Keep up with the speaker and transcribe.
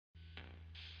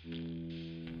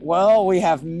Well, we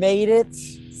have made it.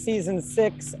 Season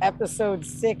 6, episode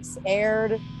 6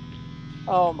 aired.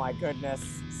 Oh my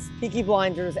goodness. Peaky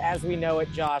Blinders, as we know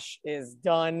it, Josh, is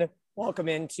done. Welcome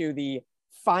into the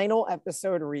final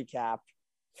episode recap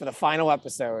for the final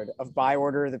episode of By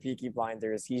Order of the Peaky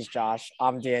Blinders. He's Josh.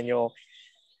 I'm Daniel.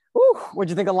 Whew, what'd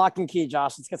you think of Lock and Key,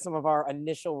 Josh? Let's get some of our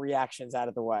initial reactions out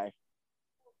of the way.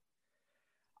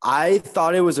 I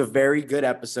thought it was a very good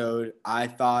episode. I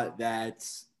thought that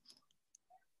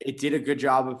it did a good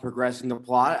job of progressing the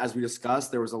plot. As we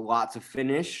discussed, there was a lot to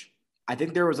finish. I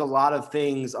think there was a lot of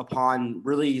things upon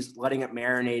really letting it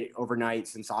marinate overnight,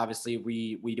 since obviously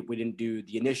we didn't do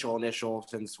the initial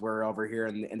since we're over here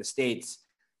in the States,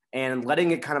 and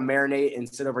letting it kind of marinate and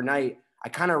sit overnight. I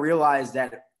kind of realized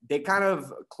that they kind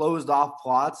of closed off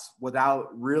plots without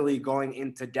really going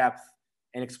into depth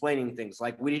and explaining things.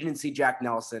 Like, we didn't see Jack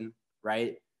Nelson,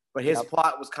 right? But his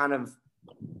plot was kind of,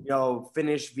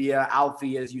 finished via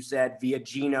Alfie, as you said, via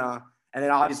Gina, and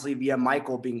then obviously via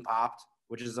Michael being popped,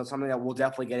 which is something that we'll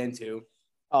definitely get into.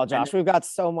 Oh, Josh, we've got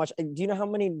so much. Do you know how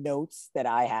many notes that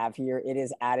I have here? It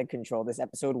is out of control. This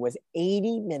episode was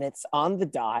 80 minutes on the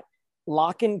dot,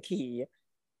 Lock and Key.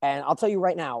 And I'll tell you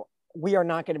right now, we are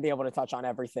not going to be able to touch on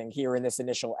everything here in this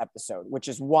initial episode, which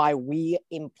is why we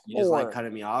implore. You just like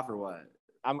cutting me off or what?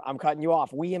 I'm cutting you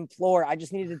off. We implore. I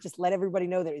just needed to just let everybody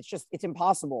know that it's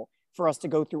impossible for us to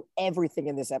go through everything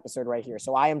in this episode right here.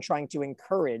 So I am trying to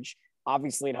encourage,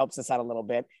 obviously it helps us out a little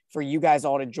bit, for you guys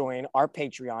all to join our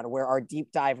Patreon, where our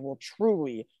deep dive will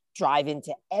truly drive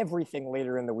into everything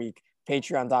later in the week.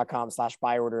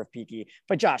 Patreon.com/byorderofpeaky.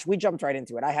 But Josh, we jumped right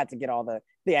into it. I had to get all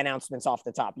the announcements off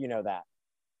the top. You know that.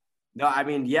 No, I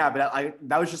mean, yeah, but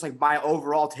that was just like my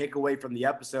overall takeaway from the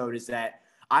episode, is that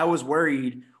I was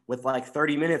worried with like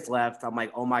 30 minutes left. I'm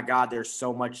like, oh my God, there's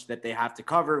so much that they have to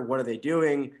cover. What are they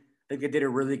doing? I think they did a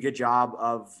really good job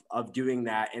of doing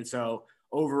that. And so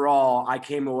overall, I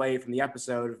came away from the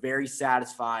episode very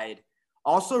satisfied.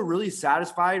 Also really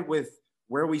satisfied with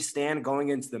where we stand going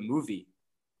into the movie.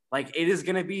 Like, it is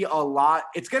going to be a lot.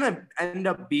 It's going to end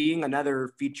up being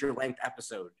another feature-length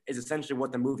episode, is essentially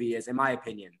what the movie is, in my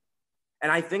opinion. And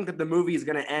I think that the movie is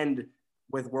going to end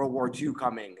with World War II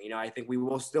coming. I think we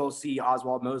will still see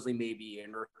Oswald Mosley maybe,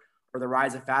 or the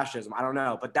rise of fascism. I don't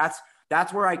know. But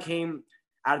that's where I came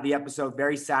out of the episode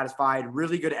very satisfied.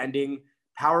 Really good ending,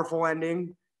 powerful,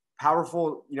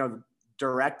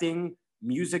 directing.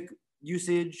 Music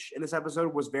usage in this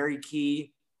episode was very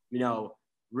key. You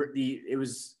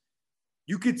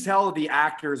could tell the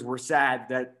actors were sad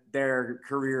that their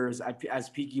careers as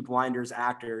Peaky Blinders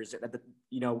actors,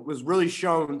 was really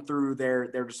shown through their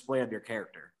display of their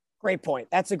character. Great point.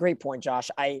 That's a great point,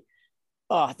 Josh.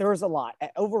 There was a lot.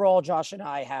 Overall, Josh and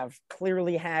I have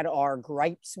clearly had our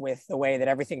gripes with the way that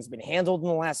everything's been handled in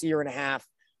the last year and a half.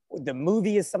 The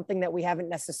movie is something that we haven't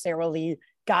necessarily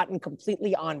gotten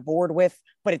completely on board with,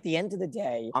 but at the end of the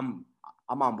day, I'm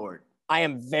on board. I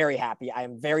am very happy. I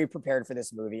am very prepared for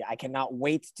this movie. I cannot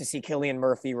wait to see Cillian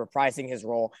Murphy reprising his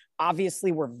role.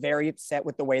 Obviously, we're very upset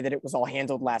with the way that it was all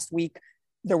handled last week.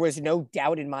 There was no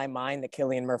doubt in my mind that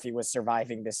Cillian Murphy was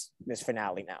surviving this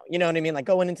finale now. You know what I mean? Like,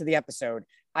 going into the episode,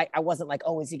 I wasn't like,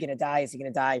 oh, is he going to die? Is he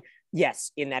going to die?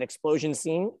 Yes, in that explosion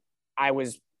scene, I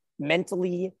was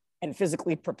mentally and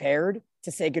physically prepared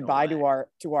to say goodbye to our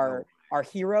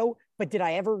hero. But did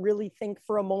I ever really think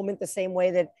for a moment the same way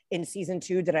that in season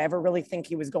 2, did I ever really think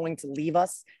he was going to leave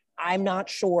us? I'm not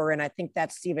sure. And I think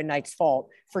that's Stephen Knight's fault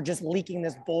for just leaking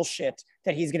this bullshit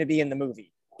that he's going to be in the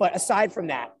movie. But aside from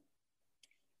that,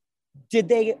 did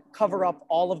they cover up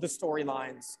all of the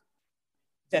storylines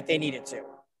that they needed to?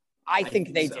 I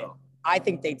think they did. I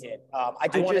think they did. I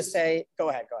want to say, go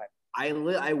ahead.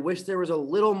 I wish there was a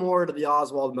little more to the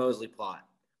Oswald Mosley plot,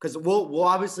 because we'll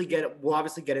obviously get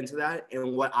into that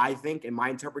and what I think and my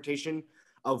interpretation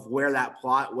of where that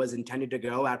plot was intended to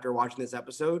go after watching this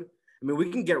episode. I mean,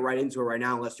 we can get right into it right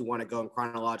now, unless you want to go in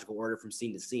chronological order from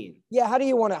scene to scene. Yeah, how do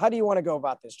you want to go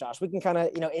about this, Josh? We can kind of,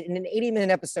 in an 80-minute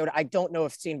episode, I don't know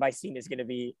if scene by scene is going to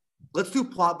be. Let's do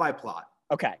plot by plot.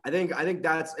 Okay. I think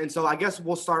that's, and so I guess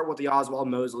we'll start with the Oswald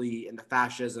Mosley and the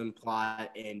fascism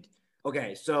plot. And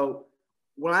okay, so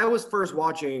when I was first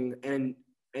watching and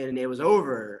it was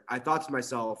over, I thought to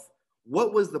myself,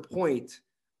 what was the point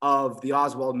of the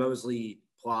Oswald Mosley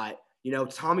plot?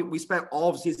 Tommy, we spent all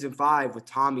of season 5 with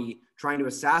Tommy trying to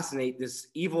assassinate this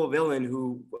evil villain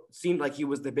who seemed like he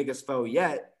was the biggest foe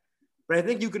yet. But I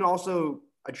think you can also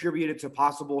attribute it to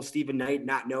possible Stephen Knight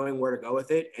not knowing where to go with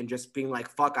it and just being like,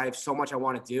 fuck, I have so much I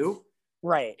want to do.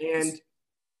 Right. And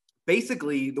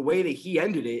basically the way that he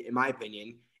ended it, in my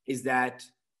opinion, is that,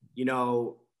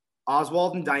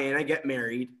 Oswald and Diana get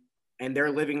married and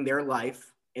they're living their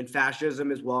life. and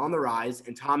fascism is well on the rise,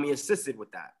 and Tommy assisted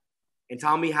with that. And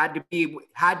Tommy had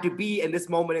to be in this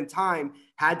moment in time,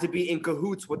 had to be in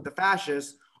cahoots with the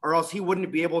fascists, or else he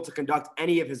wouldn't be able to conduct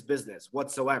any of his business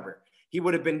whatsoever. He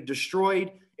would have been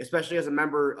destroyed, especially as a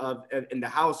member of in the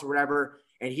House or whatever,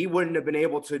 and he wouldn't have been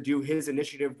able to do his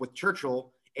initiative with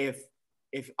Churchill if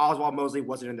Oswald Mosley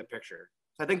wasn't in the picture.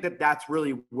 So I think that that's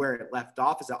really where it left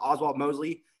off, is that Oswald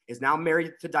Mosley is now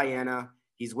married to Diana.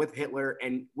 He's with Hitler,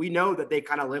 and we know that they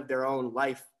kind of live their own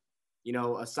life, you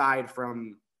know, aside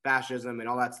from fascism and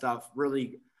all that stuff.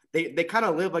 Really, they kind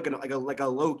of live like a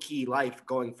low key life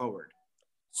going forward.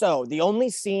 So the only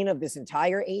scene of this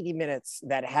entire 80 minutes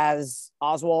that has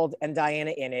Oswald and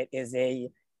Diana in it is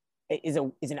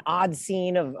an odd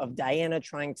scene of Diana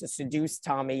trying to seduce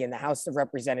Tommy in the House of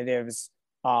Representatives.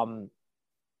 And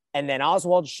then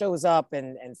Oswald shows up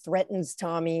and threatens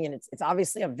Tommy. And it's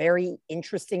obviously a very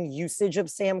interesting usage of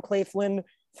Sam Claflin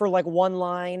for like one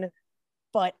line.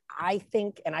 But I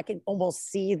think, and I can almost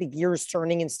see the gears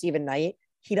turning in Stephen Knight,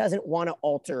 he doesn't want to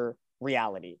alter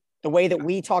reality. The way that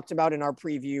we talked about in our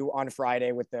preview on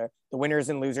Friday with the winners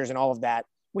and losers and all of that,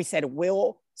 we said,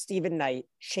 will Stephen Knight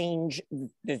change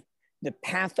the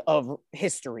path of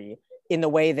history in the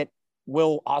way that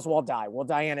will Oswald die? Will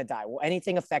Diana die? Will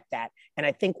anything affect that? And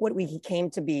I think what we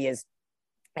came to be is,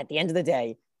 at the end of the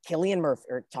day, Cillian Murphy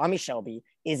or Tommy Shelby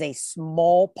is a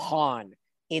small pawn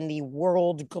in the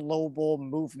world global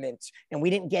movement. And we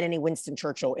didn't get any Winston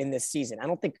Churchill in this season. I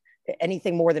don't think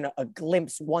anything more than a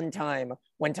glimpse one time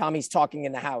when Tommy's talking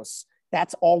in the House.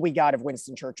 That's all we got of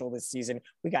Winston Churchill this season.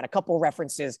 We got a couple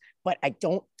references, but I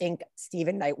don't think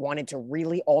Stephen Knight wanted to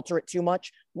really alter it too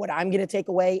much. What I'm going to take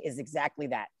away is exactly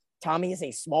that. Tommy is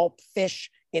a small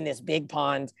fish in this big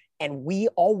pond, and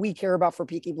all we care about for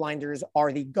Peaky Blinders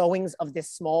are the goings of this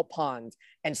small pond.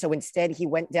 And so instead, he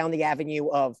went down the avenue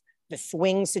of the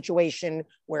Swing situation,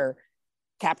 where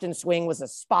Captain Swing was a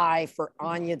spy for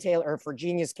Anya Taylor, or for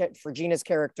Gina's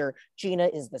character. Gina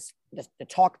is the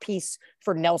talk piece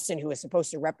for Nelson, who is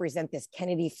supposed to represent this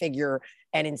Kennedy figure.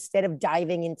 And instead of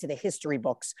diving into the history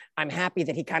books, I'm happy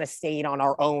that he kind of stayed on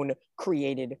our own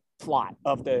created plot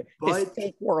of this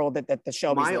fake world that the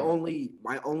show. My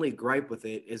only gripe with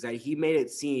it is that he made it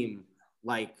seem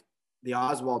like the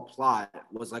Oswald plot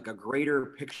was like a greater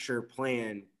picture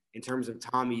plan in terms of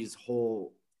Tommy's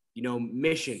whole, you know,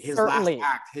 mission, his Certainly.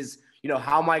 last act, his, you know,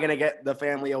 how am I going to get the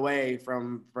family away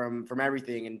from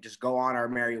everything and just go on our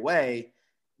merry way?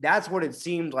 That's what it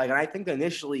seemed like. And I think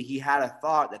initially he had a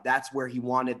thought that that's where he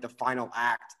wanted the final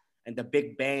act and the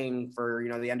big bang for, you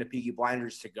know, the end of Peaky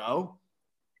Blinders to go.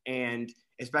 And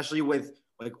especially with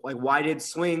like why did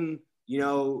Swing, you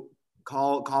know,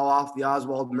 call off the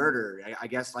Oswald murder? I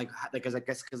guess because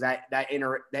that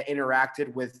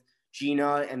interacted with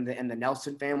Gina and the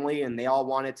Nelson family, and they all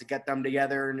wanted to get them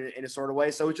together in a sort of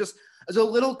way. So it's a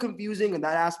little confusing in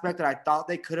that aspect, that I thought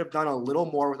they could have done a little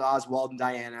more with Oswald and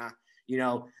Diana, you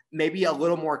know, maybe a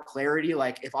little more clarity.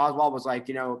 Like if Oswald was like,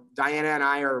 you know, Diana and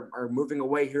I are moving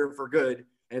away here for good,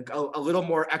 and a little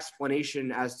more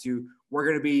explanation as to, we're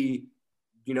going to be,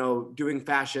 you know, doing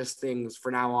fascist things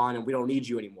for now on, and we don't need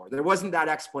you anymore. There wasn't that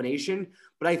explanation,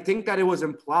 but I think that it was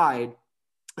implied.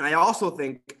 And I also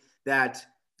think that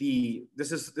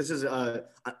this is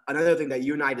another thing that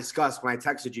you and I discussed when I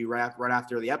texted you right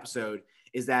after the episode,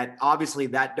 is that obviously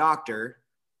that doctor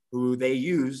who they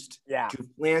used to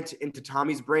plant into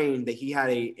Tommy's brain that he had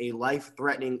a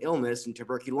life-threatening illness and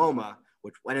tuberculoma,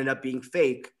 which ended up being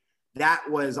fake, that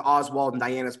was Oswald and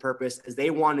Diana's purpose, as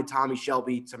they wanted Tommy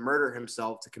Shelby to murder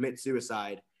himself, to commit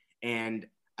suicide. And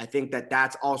I think that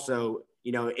that's also,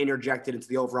 you know, interjected into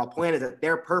the overall plan, is that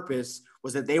their purpose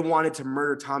was that they wanted to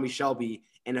murder Tommy Shelby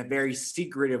in a very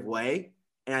secretive way.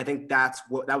 And I think that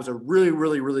was a really,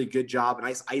 really, really good job, a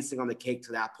nice icing on the cake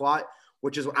to that plot,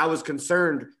 which is, I was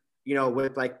concerned, you know,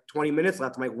 with like 20 minutes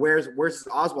left, I'm like, where's this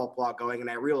Oswald plot going? And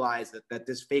I realized that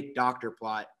this fake doctor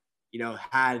plot, you know,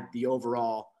 had the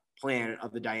overall plan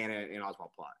of the Diana and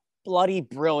Oswald plot. Bloody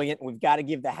brilliant. We've got to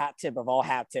give the hat tip of all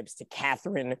hat tips to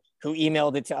Catherine, who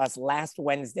emailed it to us last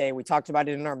Wednesday. We talked about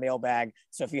it in our mailbag.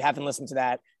 So if you haven't listened to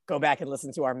that, go back and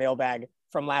listen to our mailbag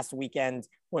from last weekend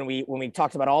when we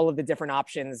talked about all of the different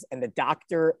options, and the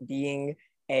doctor being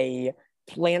a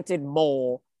planted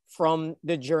mole from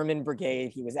the German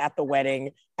brigade. He was at the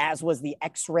wedding, as was the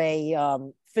X-ray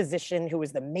physician who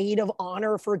was the maid of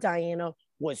honor for Diana,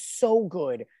 was so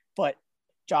good. But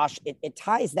Josh, it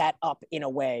ties that up in a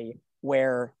way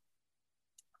where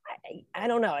I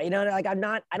don't know, you know, like I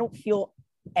don't feel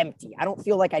empty. I don't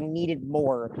feel like I needed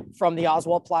more from the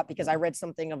Oswald plot, because I read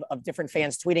something of different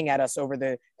fans tweeting at us over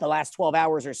the last 12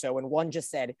 hours or so. And one just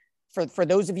said, for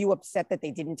those of you upset that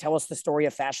they didn't tell us the story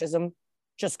of fascism,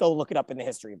 just go look it up in the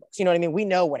history books. You know what I mean? We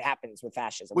know what happens with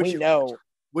fascism. We know.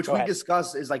 Which we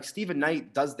discuss is like Stephen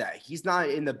Knight does that. He's not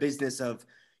in the business of,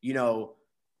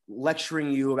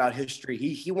 lecturing you about history.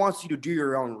 He wants you to do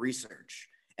your own research.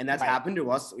 And that's happened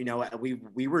to us.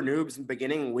 We were noobs in the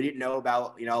beginning. We didn't know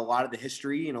about, a lot of the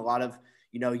history and a lot of,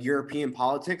 European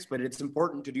politics, but it's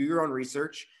important to do your own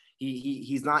research.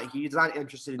 He's not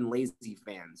interested in lazy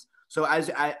fans. So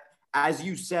as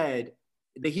you said,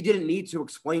 that he didn't need to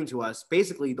explain to us.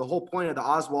 Basically, the whole point of the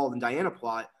Oswald and Diana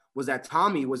plot was that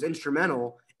Tommy was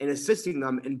instrumental in assisting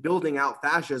them in building out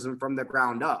fascism from the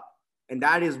ground up. And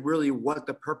that is really what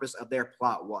the purpose of their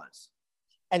plot was.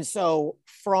 And so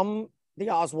from the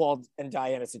Oswald and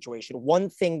Diana situation, one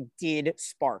thing did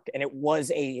spark, and it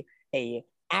was a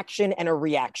action and a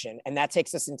reaction. And that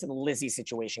takes us into the Lizzie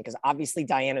situation, because obviously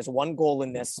Diana's one goal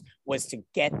in this was to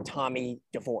get Tommy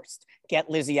divorced, get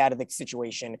Lizzie out of the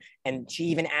situation. And she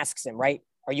even asks him, right,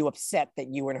 are you upset that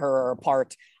you and her are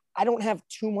apart? I don't have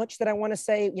too much that I want to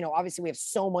say. Obviously we have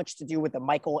so much to do with the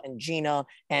Michael and Gina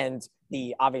and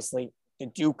obviously the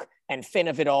Duke and Finn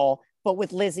of it all. But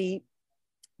with Lizzie,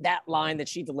 that line that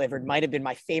she delivered might have been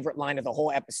my favorite line of the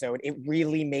whole episode. It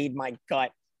really made my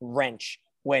gut wrench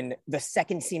when the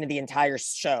second scene of the entire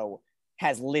show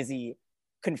has Lizzie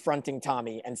confronting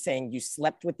Tommy and saying, you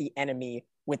slept with the enemy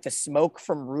with the smoke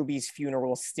from Ruby's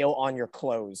funeral still on your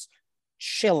clothes.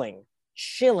 Chilling.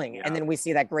 Yeah. And then we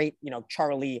see that great,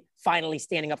 Charlie finally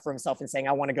standing up for himself and saying,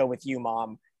 I want to go with you,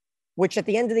 Mom, which at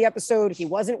the end of the episode, he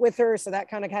wasn't with her. So that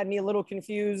kind of had me a little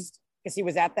confused because he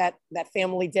was at that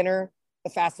family dinner,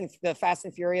 the Fast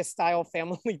and Furious style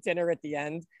family dinner at the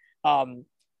end.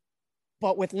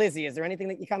 But with Lizzie, is there anything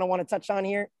that you kind of want to touch on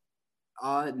here?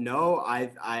 No,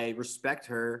 I respect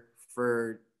her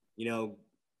for,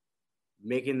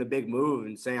 making the big move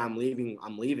and saying, I'm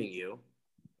leaving you.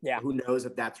 Yeah. Who knows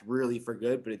if that's really for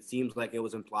good, but it seems like it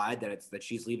was implied that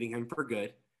she's leaving him for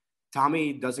good.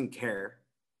 Tommy doesn't care.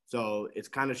 So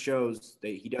it kind of shows that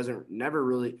he I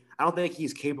don't think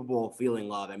he's capable of feeling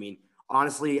love. I mean,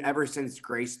 honestly, ever since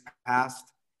Grace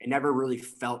passed, it never really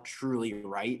felt truly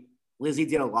right. Lizzie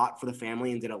did a lot for the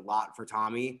family and did a lot for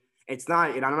Tommy. It's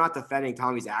not, and I'm not defending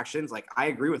Tommy's actions. Like, I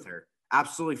agree with her.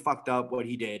 Absolutely fucked up what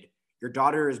he did. Your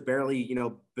daughter is barely,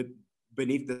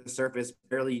 beneath the surface,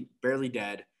 barely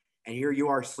dead. And here you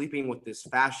are sleeping with this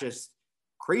fascist,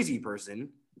 crazy person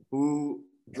who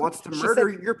wants to murder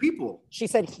your people. She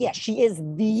said, yeah, she is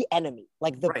the enemy.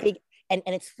 Like the big, and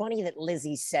it's funny that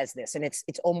Lizzie says this, and it's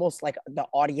almost like the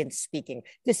audience speaking.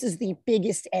 This is the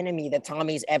biggest enemy that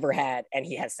Tommy's ever had, and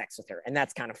he has sex with her. And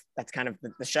that's kind of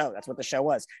the show. That's what the show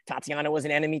was. Tatiana was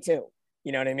an enemy too.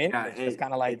 You know what I mean? Yeah, it's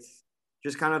kind of like, it's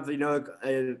just kind of,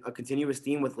 a continuous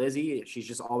theme with Lizzie. She's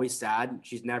just always sad.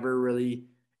 She's never really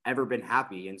ever been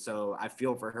happy. And so I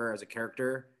feel for her as a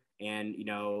character, and,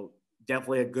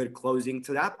 definitely a good closing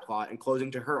to that plot and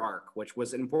closing to her arc, which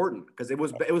was important because it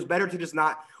was better to just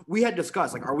not. We had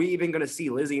discussed, like, are we even going to see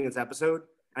Lizzie in this episode?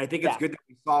 And I think it's good that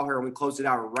we saw her and we closed it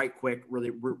out right quick, really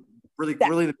the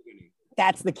beginning.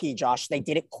 That's the key, Josh. They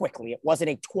did it quickly. It wasn't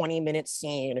a 20-minute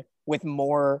scene with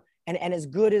more. And as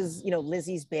good as,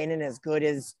 Lizzie's been, and as good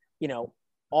as,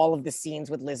 all of the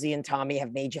scenes with Lizzie and Tommy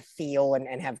have made you feel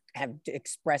and have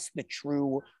expressed the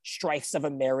true strifes of a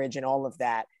marriage and all of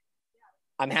that,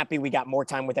 I'm happy we got more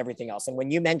time with everything else. And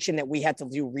when you mentioned that we had to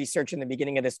do research in the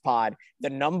beginning of this pod, the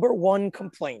number one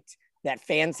complaint that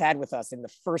fans had with us in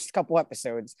the first couple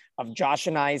episodes of Josh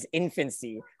and I's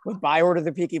infancy with By Order of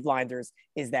the Peaky Blinders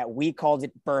is that we called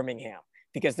it Birmingham,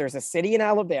 because there's a city in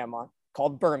Alabama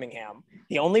called Birmingham,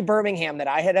 the only Birmingham that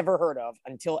I had ever heard of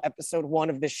until episode 1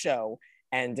 of this show.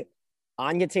 And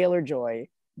Anya Taylor-Joy,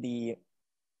 the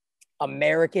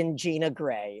American Gina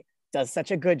Gray, does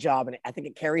such a good job. And I think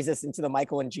it carries us into the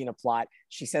Michael and Gina plot.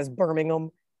 She says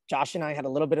Birmingham. Josh and I had a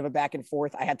little bit of a back and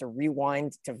forth. I had to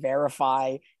rewind to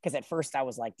verify, because at first I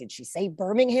was like, did she say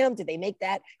Birmingham? Did they make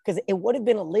that? Because it would have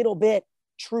been a little bit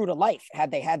true to life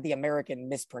had they had the American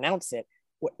mispronounce it.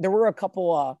 There were a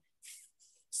couple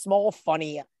small,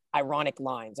 funny, ironic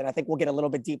lines. And I think we'll get a little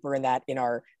bit deeper in that in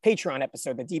our Patreon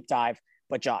episode, the deep dive.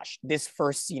 But Josh, this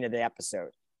first scene of the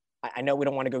episode, I know we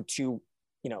don't want to go too,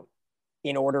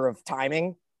 in order of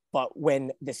timing, but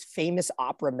when this famous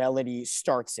opera melody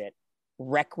starts, it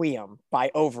Requiem by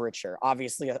Overture,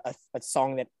 obviously a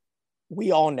song that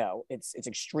we all know, it's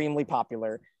extremely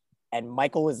popular, and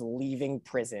Michael is leaving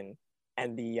prison,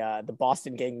 and the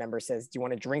Boston gang member says, do you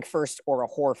want to drink first or a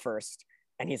whore first?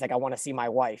 And he's like, I want to see my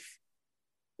wife.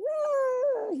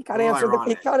 He kind of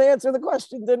answered the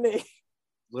question, didn't he?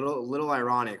 Little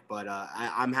ironic, but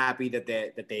I'm happy that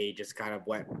they just kind of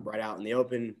went right out in the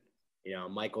open. You know,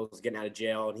 Michael's getting out of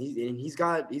jail, and he's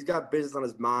got business on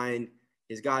his mind.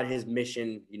 He's got his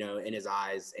mission, you know, in his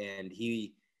eyes, and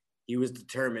he was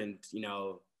determined, you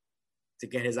know, to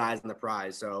get his eyes on the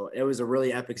prize. So it was a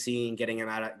really epic scene getting him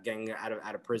out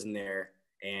of prison there,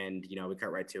 and you know, we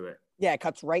cut right to it. Yeah, it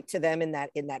cuts right to them in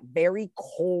that very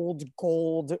cold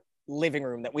living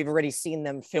room that we've already seen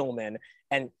them film in.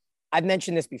 And I've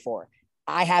mentioned this before.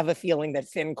 I have a feeling that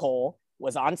Finn Cole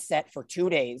was on set for 2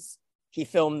 days. He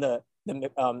filmed the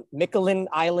Micklin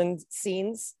Island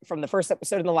scenes from the first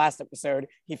episode and the last episode.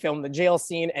 He filmed the jail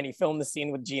scene, and he filmed the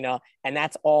scene with Gina. And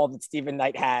that's all that Stephen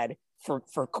Knight had for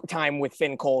time with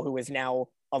Finn Cole, who is now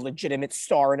a legitimate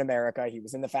star in America. He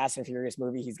was in the Fast and Furious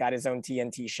movie. He's got his own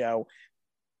TNT show.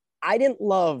 I didn't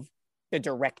love the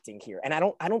directing here. And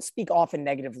I don't speak often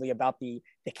negatively about the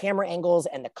camera angles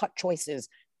and the cut choices,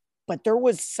 but there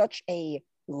was such a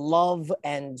love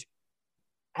and,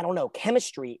 I don't know,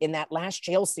 chemistry in that last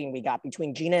jail scene we got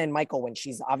between Gina and Michael, when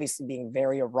she's obviously being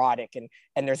very erotic,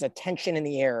 and there's a tension in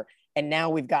the air. And now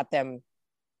we've got them,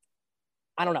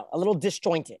 I don't know, a little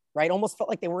disjointed, right? Almost felt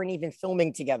like they weren't even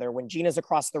filming together when Gina's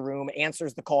across the room,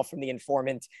 answers the call from the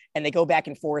informant, and they go back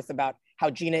and forth about how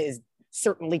Gina is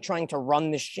certainly trying to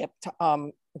run the ship,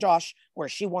 Josh, where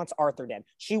she wants Arthur dead.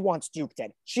 She wants Duke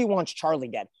dead. She wants Charlie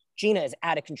dead. Gina is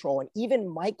out of control. And even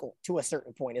Michael, to a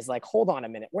certain point, is like, hold on a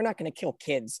minute. We're not going to kill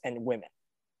kids and women.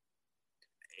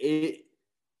 I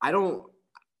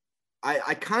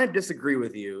kind of disagree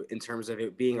with you in terms of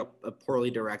it being a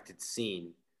poorly directed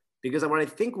scene, because what I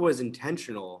think was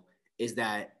intentional is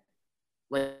that,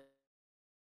 like,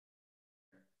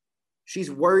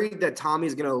 she's worried that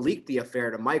Tommy's going to leak the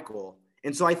affair to Michael.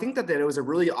 And so I think that it was a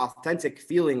really authentic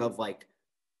feeling of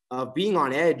being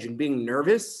on edge and being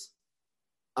nervous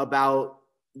about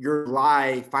your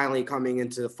lie finally coming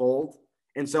into the fold.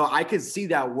 And so I could see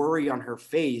that worry on her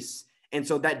face. And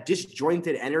so that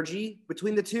disjointed energy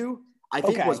between the two, I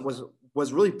think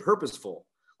was really purposeful.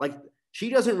 Like,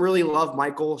 she doesn't really love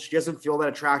Michael. She doesn't feel that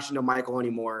attraction to Michael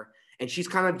anymore. And she's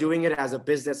kind of doing it as a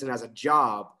business and as a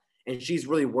job. And she's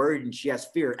really worried and she has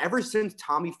fear. Ever since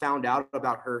Tommy found out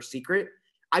about her secret,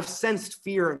 I've sensed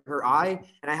fear in her eye,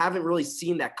 and I haven't really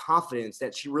seen that confidence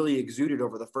that she really exuded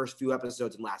over the first few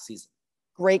episodes in last season.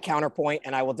 Great counterpoint,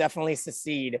 and I will definitely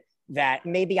secede that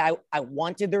maybe I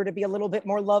wanted there to be a little bit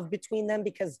more love between them,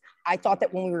 because I thought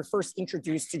that when we were first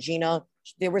introduced to Gina,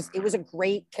 it was a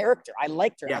great character. I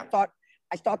liked her. Yeah.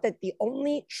 I thought that the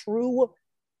only true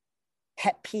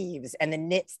pet peeves and the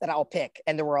nits that I'll pick,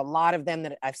 and there were a lot of them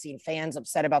that I've seen fans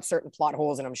upset about certain plot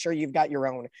holes, and I'm sure you've got your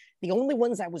own. The only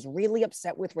ones I was really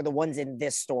upset with were the ones in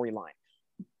this storyline.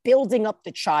 Building up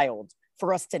the child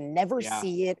for us to never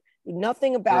see it,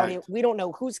 nothing about it. We don't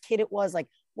know whose kid it was. Like,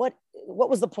 what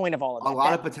was the point of all of that? A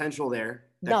lot of potential there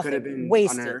that could have been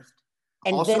wasted. Unearthed.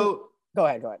 And also, then, go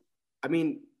ahead. I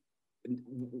mean,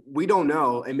 we don't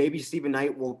know, and maybe Stephen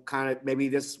Knight will maybe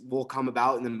this will come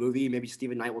about in the movie. Maybe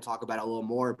Stephen Knight will talk about it a little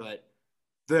more, but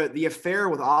the affair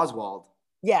with Oswald,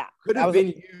 could have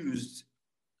been used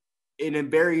in a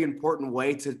very important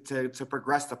way to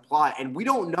progress the plot. And we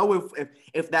don't know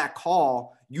if that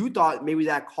call, you thought maybe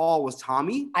that call was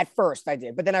Tommy. At first I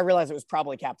did, but then I realized it was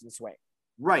probably Captain Swing.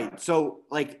 Right. So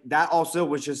like that also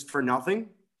was just for nothing.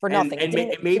 For nothing. And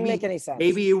it didn't make any sense.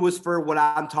 Maybe it was for what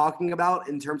I'm talking about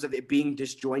in terms of it being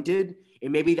disjointed,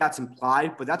 and maybe that's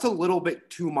implied, but that's a little bit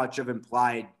too much of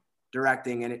implied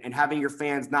directing, and having your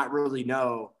fans not really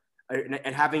know, and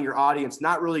having your audience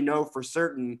not really know for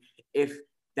certain if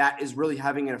that is really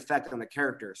having an effect on the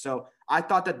character. So I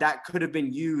thought that could have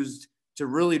been used to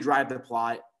really drive the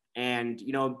plot. And,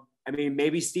 you know, I mean,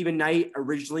 maybe Stephen Knight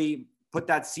originally put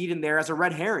that seed in there as a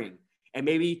red herring. And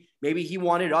maybe he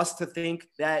wanted us to think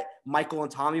that Michael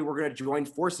and Tommy were going to join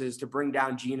forces to bring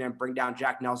down Gina and bring down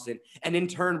Jack Nelson, and in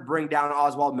turn bring down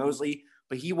Oswald Mosley.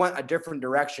 But he went a different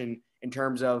direction in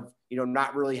terms of, you know,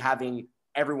 not really having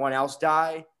everyone else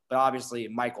die, but obviously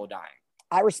Michael dying.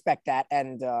 I respect that,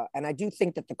 and I do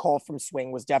think that the call from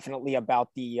Swing was definitely about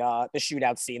the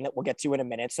shootout scene that we'll get to in a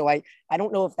minute. So I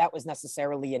don't know if that was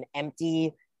necessarily an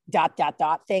empty ...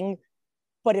 thing.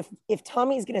 But if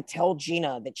Tommy's going to tell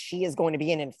Gina that she is going to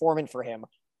be an informant for him,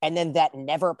 and then that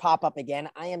never pop up again,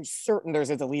 I am certain there's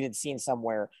a deleted scene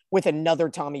somewhere with another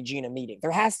Tommy Gina meeting.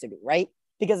 There has to be, right?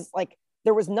 Because like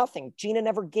there was nothing. Gina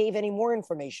never gave any more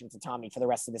information to Tommy for the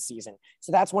rest of the season.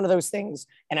 So that's one of those things.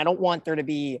 And I don't want there to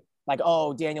be like,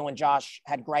 oh, Daniel and Josh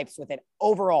had gripes with it.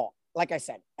 Overall, like I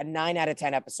said, a 9 out of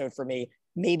 10 episode for me,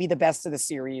 maybe the best of the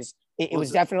series. It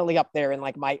was definitely up there in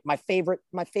like my favorite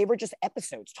just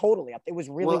episodes. Totally up. It was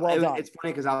really well done. It's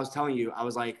funny because I was telling you, I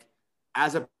was like,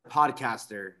 as a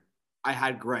podcaster, I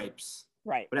had gripes.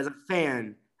 Right. But as a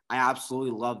fan, I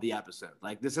absolutely love the episode.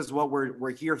 Like, this is what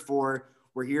we're here for.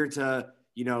 We're here to,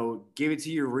 give it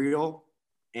to you real.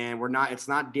 And it's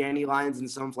not dandelions and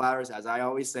sunflowers, as I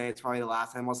always say. It's probably the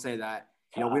last time I'll say that.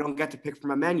 We don't get to pick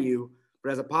from a menu,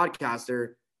 but as a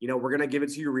podcaster, we're going to give it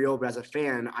to you real. But as a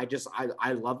fan,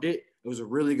 I loved it. It was a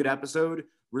really good episode,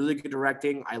 really good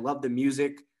directing. I love the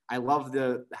music. I love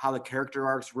how the character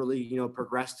arcs really,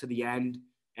 progressed to the end,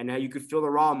 and how you could feel the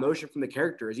raw emotion from the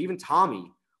characters. Even Tommy,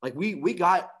 like we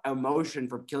got emotion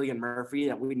from Cillian Murphy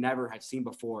that we never had seen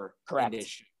before. Correct. In this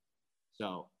show.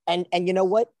 So and you know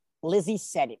what? Lizzie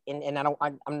said it, and I don't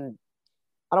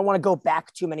want to go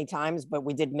back too many times, but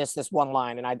we did miss this one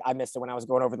line, and I missed it when I was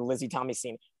going over the Lizzie Tommy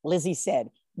scene. Lizzie said,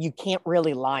 "You can't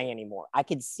really lie anymore. I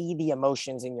could see the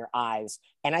emotions in your eyes,"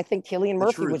 and I think Cillian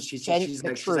Murphy was she's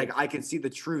like, I can see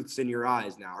the truths in your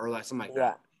eyes now, or like something like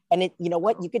that. And you know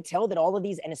what? You could tell that all of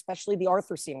these, and especially the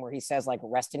Arthur scene where he says, like,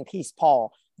 "Rest in peace,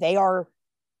 Paul." They are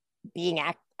being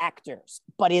actors,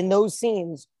 but in those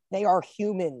scenes, they are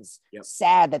humans,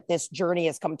 sad that this journey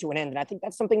has come to an end. And I think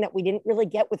that's something that we didn't really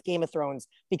get with Game of Thrones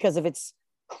because of its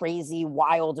crazy,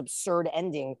 wild, absurd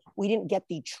ending. We didn't get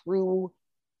the true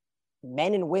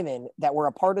men and women that were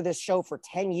a part of this show for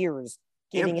 10 years,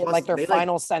 giving it like their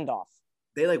final send-off.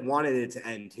 They like wanted it to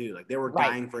end too. Like, they were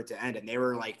dying for it to end, and they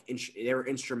were like, they were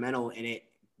instrumental in it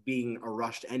being a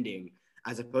rushed ending.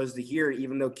 As opposed to here,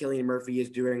 even though Cillian Murphy is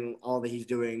doing all that he's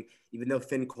doing, even though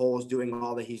Finn Cole is doing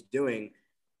all that he's doing,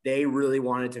 they really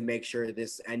wanted to make sure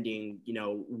this ending,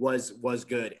 was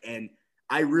good. And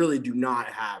I really do not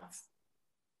have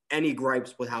any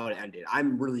gripes with how it ended.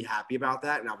 I'm really happy about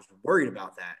that, and I was worried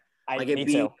about that.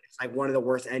 It's like one of the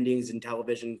worst endings in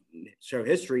television show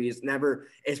history. Is never,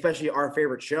 especially our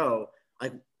favorite show.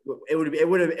 Like, it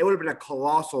would have been a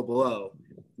colossal blow,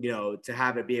 to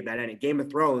have it be a bad ending. Game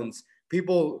of Thrones.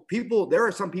 People. There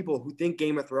are some people who think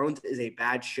Game of Thrones is a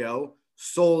bad show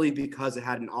solely because it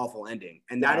had an awful ending.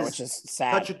 And that is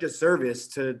such a disservice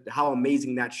to how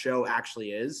amazing that show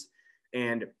actually is.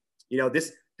 And,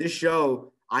 this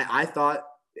show, I thought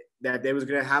that they was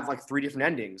going to have like 3 different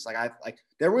endings.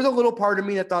 There was a little part of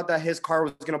me that thought that his car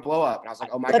was going to blow up. And I was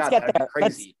like, oh my God, that'd be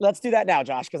crazy. Let's do that now,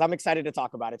 Josh, because I'm excited to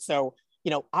talk about it. So,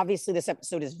 obviously this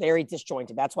episode is very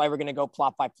disjointed. That's why we're going to go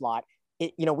plot by plot.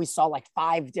 We saw like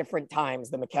 5 different times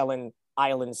the McKellen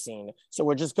Island scene. So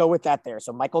we'll just go with that there.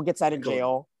 So Michael gets out of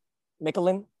jail.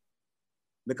 Michelin?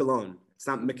 Michelin. It's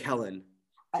not McKellen.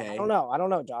 Okay. I don't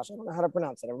know, Josh. I don't know how to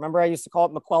pronounce it. I remember I used to call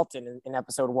it McQuelton in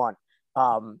episode 1.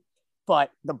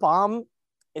 But the bomb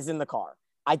is in the car.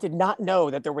 I did not know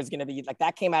that there was going to be, like,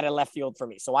 that came out of left field for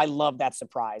me. So I love that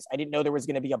surprise. I didn't know there was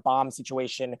going to be a bomb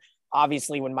situation.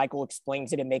 Obviously, when Michael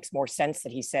explains it, it makes more sense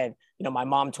that he said, my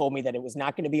mom told me that it was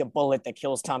not going to be a bullet that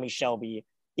kills Tommy Shelby,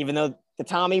 even though the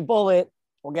Tommy bullet,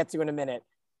 we'll get to in a minute.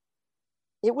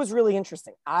 It was really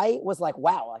interesting. I was like,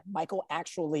 wow, like Michael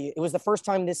actually, it was the first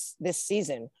time this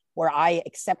season where I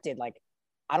accepted, like,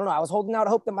 I don't know, I was holding out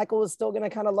hope that Michael was still going to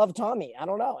kind of love Tommy. I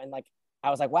don't know. And like, I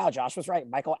was like, wow, Josh was right.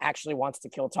 Michael actually wants to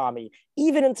kill Tommy.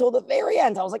 Even until the very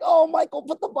end, I was like, oh, Michael,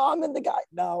 put the bomb in the guy.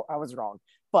 No, I was wrong.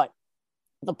 But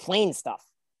the plane stuff,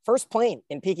 first plane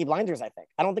in Peaky Blinders, I think.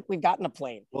 I don't think we've gotten a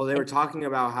plane. Well, they were talking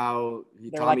about how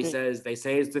Tommy says, they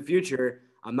say it's the future.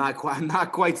 I'm not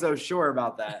quite so sure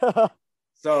about that.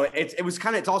 So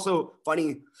it's also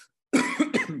funny.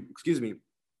 Excuse me.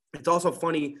 It's also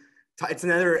funny. It's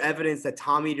another evidence that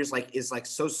Tommy just like is like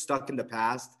so stuck in the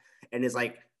past and is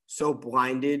like so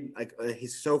blinded, like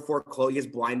he's so foreclosed, he has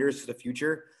blinders to the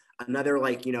future. Another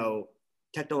like,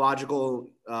 technological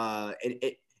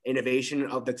innovation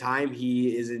of the time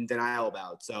he is in denial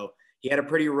about. So he had a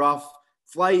pretty rough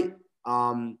flight.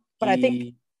 But I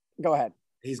think, go ahead.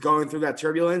 He's going through that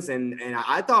turbulence, and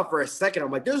I thought for a second,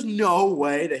 I'm like, there's no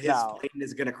way that his plane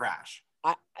is going to crash.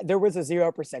 There was a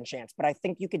 0% chance, but I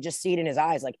think you could just see it in his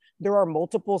eyes. Like, there are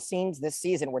multiple scenes this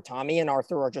season where Tommy and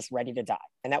Arthur are just ready to die.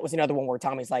 And that was another one where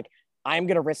Tommy's like, I'm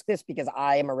going to risk this because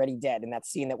I am already dead. And that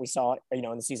scene that we saw, in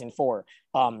the season 4.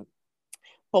 But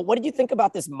what did you think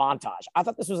about this montage? I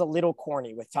thought this was a little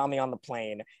corny with Tommy on the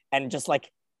plane and just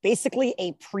like basically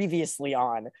a previously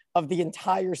on of the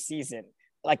entire season.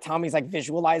 Like Tommy's like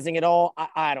visualizing it all.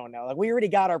 I don't know. Like, we already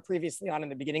got our previously on in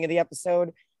the beginning of the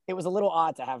episode. It was a little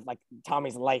odd to have like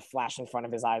Tommy's life flash in front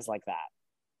of his eyes like that.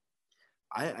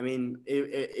 I mean,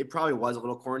 it probably was a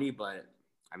little corny, but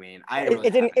I mean,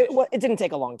 it didn't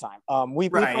take a long time. We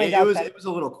find out it was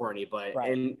a little corny, but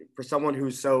and for someone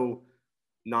who's so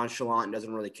nonchalant and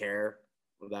doesn't really care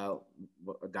about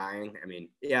dying, I mean,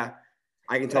 yeah,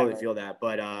 I can totally feel that.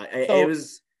 But it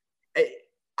was.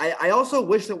 I also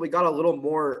wish that we got a little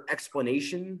more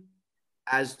explanation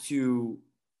as to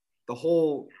the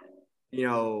whole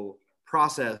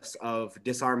process of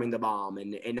disarming the bomb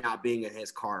and not being in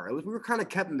his car. We were kind of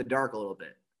kept in the dark a little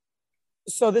bit.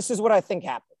 So this is what I think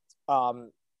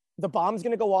happened. The bomb's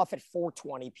going to go off at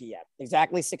 4:20 p.m.,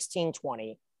 exactly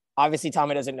 16:20. Obviously,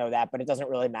 Tommy doesn't know that, but it doesn't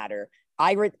really matter.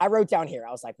 I wrote down here,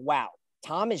 I was like, wow,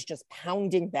 Tom is just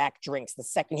pounding back drinks the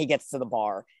second he gets to the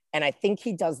bar. And I think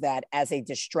he does that as a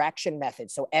distraction method.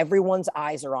 So everyone's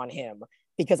eyes are on him,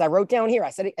 because I wrote down here,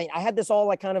 I said, I had this all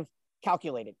like kind of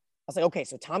calculated. I was like, okay,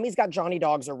 so Tommy's got Johnny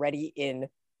Dogs already in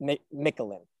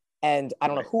Michelin. And I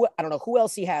don't know who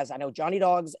else he has. I know Johnny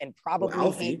Dogs and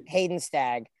probably Hayden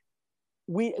Stagg.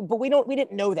 We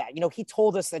didn't know that. He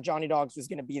told us that Johnny Dogs was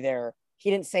going to be there.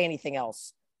 He didn't say anything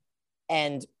else.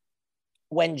 And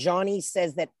when Johnny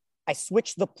says that I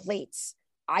switched the plates,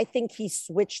 I think he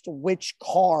switched which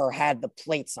car had the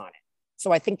plates on it.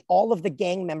 So I think all of the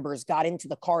gang members got into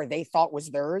the car they thought was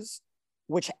theirs,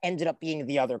 which ended up being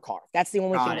the other car. That's the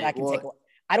only thing that I can take away.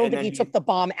 I don't think he took the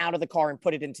bomb out of the car and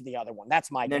put it into the other one.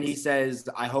 That's my guess. Then he says,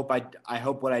 I hope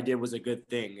what I did was a good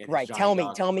thing. Right. Tell me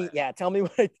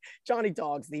what Johnny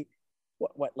Dogs,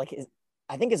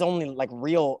 I think his only like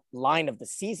real line of the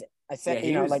season. I said,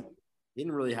 he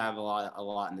didn't really have a lot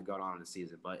going on in the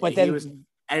season, but then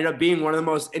ended up being one of the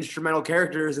most instrumental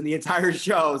characters in the entire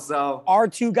show. So our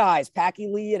two guys, Packy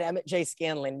Lee and Emmett J.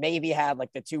 Scanlon, maybe had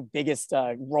like the two biggest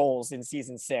roles in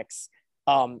season 6.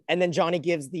 And then Johnny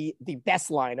gives the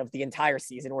best line of the entire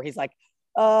season, where he's like,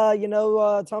 Tommy,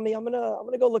 I'm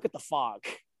gonna go look at the fog.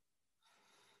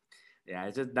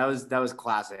 Yeah, that was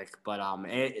classic. But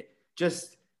it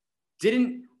just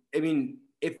didn't. I mean,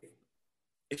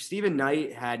 if Stephen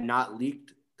Knight had not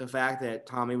leaked the fact that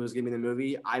Tommy was giving the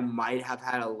movie, I might have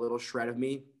had a little shred of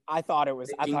me. I thought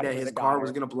his car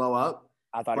was going to blow up.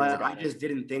 I just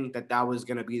didn't think that was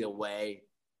going to be the way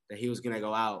that he was going to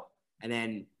go out. And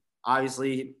then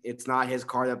obviously it's not his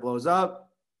car that blows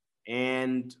up.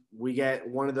 And we get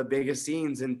one of the biggest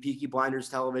scenes in Peaky Blinders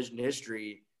television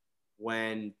history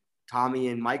when Tommy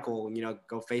and Michael,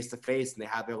 go face to face and they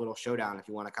have their little showdown. If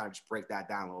you want to kind of just break that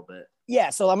down a little bit.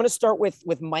 Yeah. So I'm going to start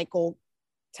with Michael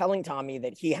telling Tommy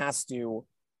that he has to,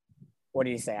 what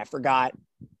did he say? I forgot.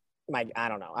 I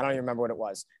don't know. I don't even remember what it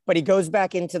was, but he goes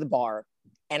back into the bar,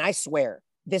 and I swear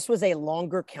this was a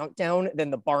longer countdown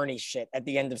than the Barney shit at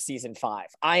the end of season 5.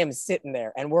 I am sitting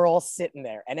there, and we're all sitting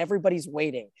there, and everybody's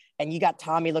waiting. And you got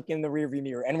Tommy looking in the rearview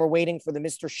mirror, and we're waiting for the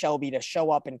Mr. Shelby to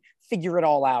show up and figure it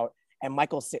all out. And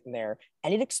Michael's sitting there,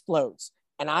 and it explodes.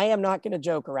 And I am not going to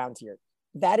joke around here.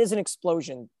 That is an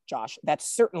explosion, Josh, that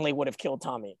certainly would have killed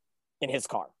Tommy in his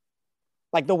car.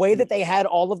 Like the way that they had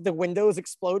all of the windows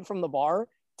explode from the bar.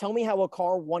 Tell me how a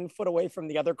car 1 foot away from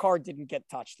the other car didn't get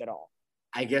touched at all.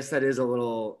 I guess that is a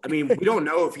little, I mean, we don't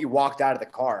know if he walked out of the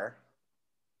car.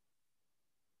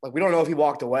 Like, we don't know if he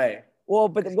walked away. Well,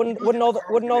 but wouldn't all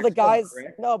the guys,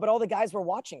 no, but all the guys were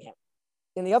watching him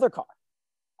in the other car.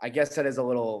 I guess that is a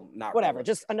little not whatever, real.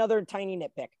 Just another tiny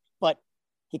nitpick. But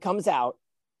he comes out,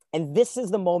 and this is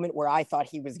the moment where I thought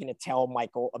he was going to tell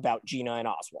Michael about Gina and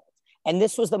Oswald. And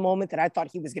this was the moment that I thought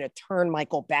he was going to turn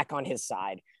Michael back on his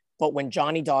side. But when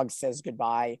Johnny Dog says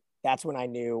goodbye, that's when I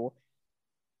knew,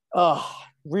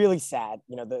 really sad.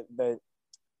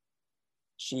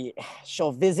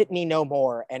 She'll visit me no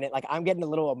more. And I'm getting a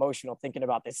little emotional thinking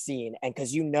about this scene. And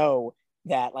because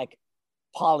that like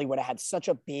Paulie would have had such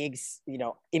a big,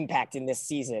 impact in this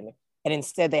season. And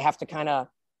instead they have to kind of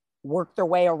work their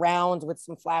way around with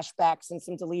some flashbacks and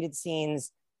some deleted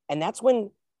scenes. And that's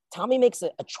when Tommy makes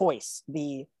a choice.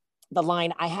 The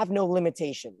line, I have no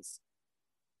limitations.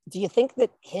 Do you think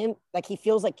that he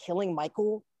feels like killing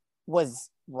Michael was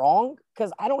wrong?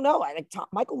 Because I don't know.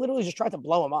 Michael literally just tried to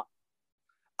blow him up.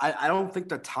 I don't think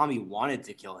that Tommy wanted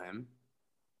to kill him.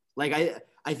 Like,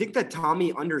 I think that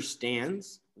Tommy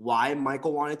understands why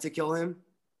Michael wanted to kill him.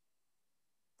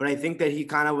 But I think that he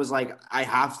kind of was like, I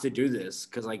have to do this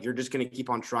because, like, you're just going to keep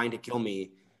on trying to kill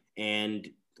me. And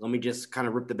let me just kind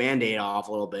of rip the Band-Aid off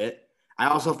a little bit. I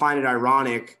also find it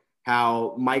ironic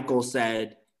how Michael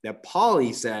said that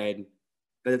Paulie said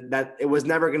that it was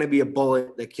never going to be a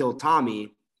bullet that killed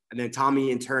Tommy. And then Tommy,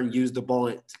 in turn, used the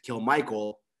bullet to kill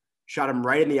Michael, shot him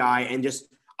right in the eye. And just,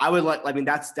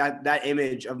 that's that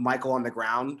image of Michael on the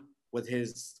ground with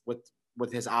his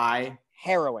eye.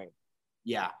 Harrowing.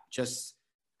 Yeah.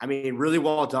 Really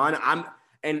well done.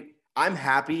 I'm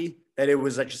happy that it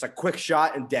was just a quick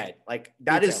shot and dead. Like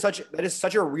that is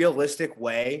such a realistic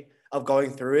way of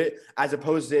going through it, as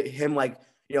opposed to him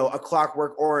a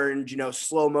Clockwork Orange,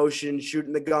 slow motion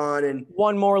shooting the gun and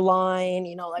one more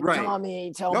line, right.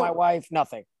 Tommy, tell my wife,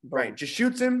 nothing. Boom. Right. Just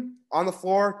shoots him on the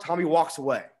floor. Tommy walks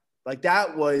away. Like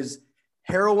that was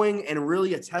harrowing and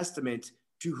really a testament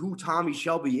to who Tommy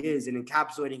Shelby is and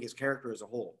encapsulating his character as a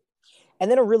whole. And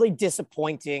then a really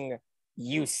disappointing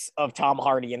use of Tom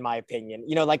Hardy, in my opinion.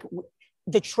 You know, like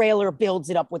the trailer builds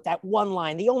it up with that one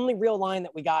line, the only real line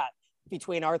that we got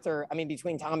between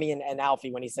Tommy and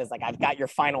Alfie, when he says, like, I've got your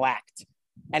final act.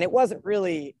 And it wasn't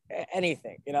really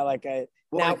anything, you know, like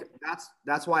well, now,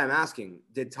 that's why I'm asking.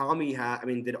 Did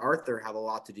Arthur have a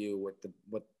lot to do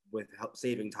with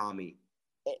saving Tommy?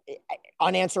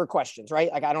 Unanswered questions,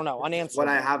 right? Like, I don't know. Unanswered.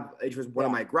 It was one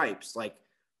of my gripes. Like,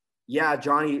 yeah,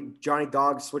 Johnny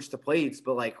Dog switched the plates,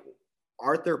 but like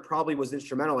Arthur probably was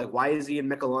instrumental. Like, why is he in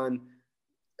Miquelon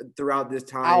throughout this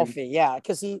time? Alfie, yeah,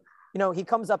 because he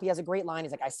comes up, he has a great line.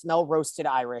 He's like, I smell roasted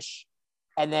Irish.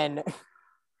 And then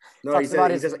he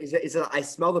says, I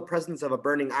smell the presence of a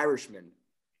burning Irishman.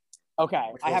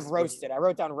 Okay, I have roasted. I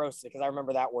wrote down roasted because I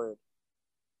remember that word.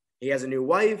 He has a new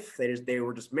wife. They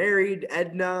were just married,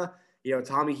 Edna. You know,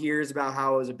 Tommy hears about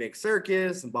how it was a big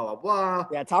circus and blah, blah, blah.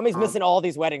 Yeah, Tommy's missing all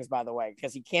these weddings, by the way,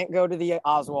 because he can't go to the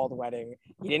Oswald wedding.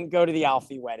 He didn't go to the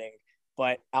Alfie wedding.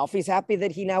 But Alfie's happy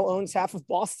that he now owns half of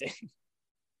Boston.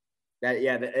 That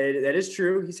is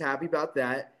true. He's happy about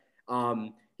that.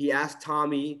 He asked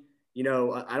Tommy, you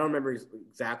know, I don't remember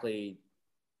exactly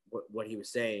what he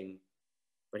was saying,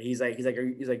 but he's like,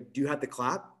 do you have to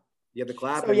clap? You have to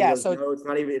clap? So, no, it's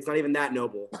not even that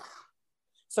noble.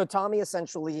 So Tommy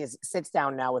essentially sits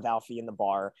down now with Alfie in the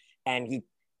bar, and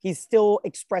he's still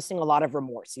expressing a lot of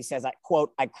remorse. He says,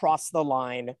 I crossed the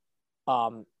line.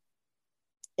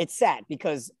 It's sad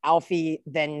because Alfie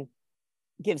then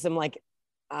gives him, like,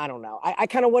 I don't know. I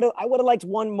would have liked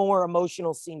one more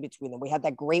emotional scene between them. We had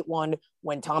that great one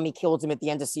when Tommy killed him at the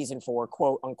end of season 4,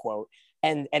 quote unquote.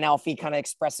 And Alfie kind of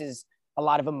expresses a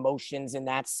lot of emotions in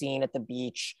that scene at the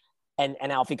beach. And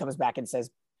Alfie comes back and says,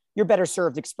 you're better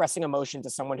served expressing emotion to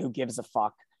someone who gives a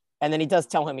fuck. And then he does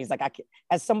tell him, he's like,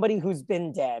 as somebody who's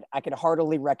been dead, I could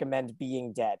heartily recommend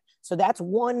being dead. So that's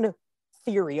one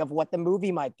theory of what the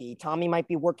movie might be. Tommy might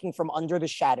be working from under the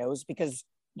shadows because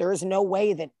there is no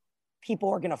way that people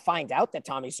are going to find out that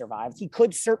Tommy survived. He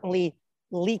could certainly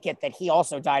leak it that he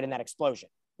also died in that explosion.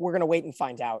 We're going to wait and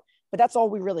find out. But that's all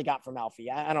we really got from Alfie.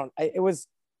 I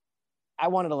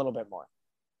wanted a little bit more.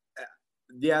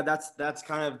 Yeah, that's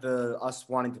kind of us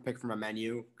wanting to pick from a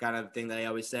menu kind of thing that I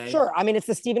always say. Sure. I mean, it's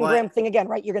the Stephen Graham thing again,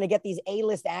 right? You're going to get these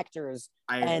A-list actors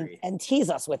and tease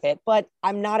us with it, but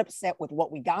I'm not upset with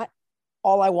what we got.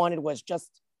 All I wanted was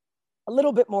just a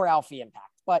little bit more Alfie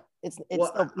impact, but it's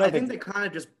I think they kind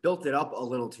of just built it up a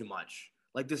little too much.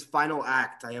 Like this final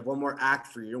act, I have one more act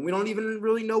for you, and we don't even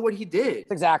really know what he did.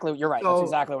 Exactly. You're right. So, that's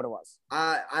exactly what it was.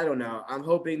 I don't know. I'm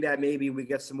hoping that maybe we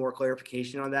get some more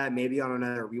clarification on that. Maybe on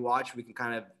another rewatch, we can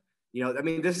kind of, you know, I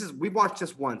mean, we watched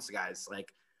this once, guys.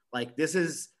 Like this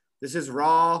is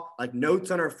raw, like notes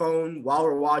on our phone while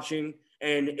we're watching.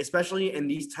 And especially in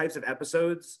these types of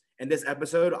episodes, in this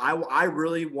episode, I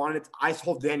really wanted, I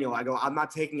told Daniel, I go, I'm not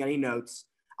taking any notes.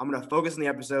 I'm going to focus on the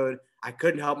episode. I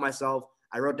couldn't help myself.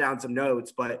 I wrote down some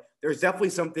notes, but there's definitely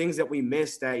some things that we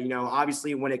missed that, you know,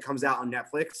 obviously when it comes out on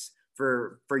Netflix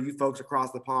for you folks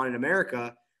across the pond in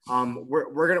America,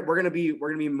 we're going to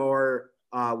be more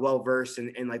well-versed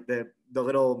in like the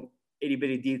little itty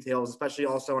bitty details, especially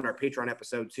also in our Patreon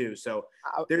episode too. So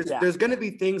there's going to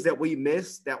be things that we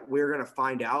missed that we're going to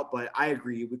find out, but I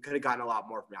agree. We could have gotten a lot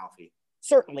more from Alfie.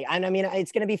 Certainly. And I mean,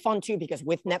 it's going to be fun too, because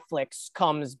with Netflix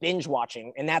comes binge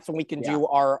watching, and that's when we can do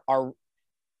our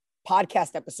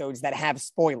podcast episodes that have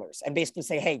spoilers and basically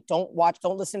say, hey, don't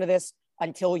listen to this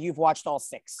until you've watched all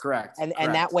 6. Correct. And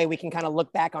that way we can kind of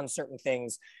look back on certain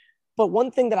things. But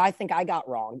one thing that I think I got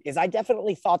wrong is I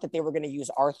definitely thought that they were going to use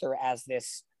Arthur as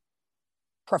this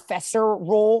professor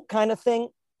role kind of thing,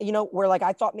 you know, where like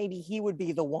I thought maybe he would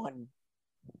be the one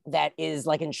that is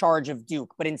like in charge of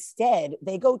Duke, but instead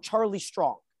they go Charlie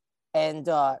Strong. And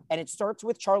it starts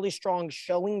with Charlie Strong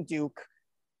showing Duke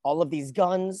all of these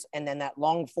guns, and then that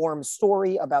long form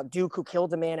story about Duke, who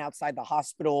killed a man outside the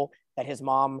hospital that his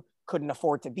mom couldn't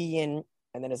afford to be in.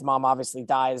 And then his mom obviously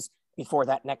dies before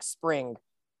that next spring.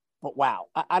 But wow,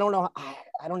 I don't know.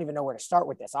 I don't even know where to start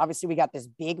with this. Obviously we got this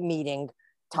big meeting,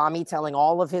 Tommy telling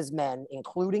all of his men,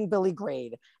 including Billy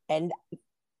Grade. And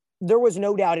there was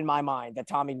no doubt in my mind that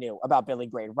Tommy knew about Billy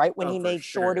Grade, right? When he made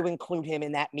sure to include him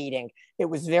in that meeting. It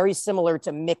was very similar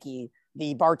to Mickey,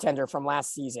 the bartender from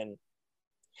last season.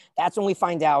 That's when we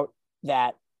find out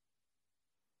that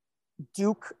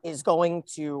Duke is going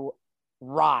to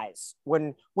rise.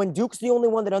 When Duke's the only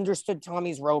one that understood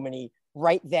Tommy's Romany,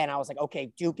 right then I was like,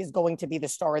 okay, Duke is going to be the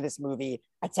star of this movie.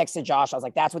 I texted Josh. I was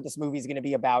like, that's what this movie is going to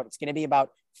be about. It's going to be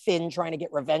about Finn trying to get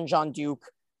revenge on Duke.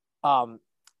 I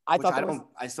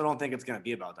still don't think it's going to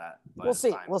be about that. But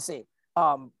we'll see.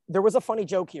 There was a funny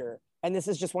joke here, and this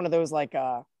is just one of those like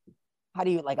how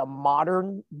do you like a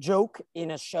modern joke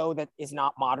in a show that is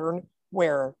not modern,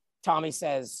 where Tommy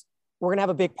says, we're going to have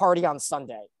a big party on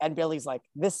Sunday. And Billy's like,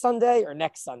 this Sunday or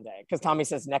next Sunday? Because Tommy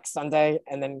says next Sunday.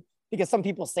 And then because some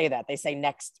people say that, they say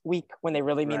next week when they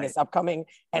really mean this upcoming.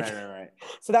 And Right.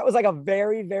 so that was like a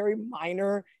very, very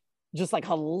minor, just like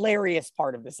hilarious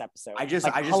part of this episode. I just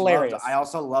hilarious. I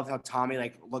also love how Tommy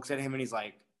like looks at him and he's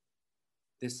like,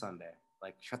 this Sunday,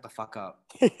 like shut the fuck up.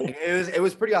 Like, it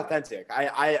was pretty authentic.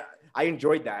 I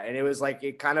enjoyed that, and it was like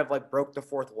it kind of like broke the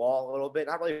fourth wall a little bit.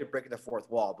 Not really breaking the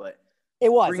fourth wall, but it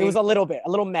was a little bit, a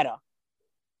little meta.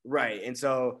 Right, and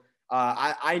so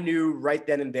I knew right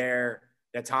then and there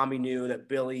that Tommy knew that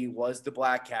Billy was the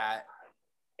Black Cat,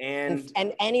 and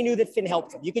he knew that Finn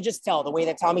helped him. You could just tell the way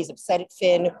that Tommy's upset at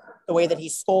Finn, the way that he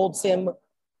scolds him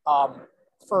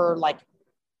for like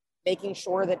making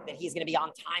sure that he's going to be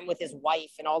on time with his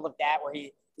wife and all of that, where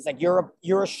he's like,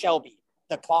 you're a Shelby.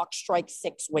 The clock strikes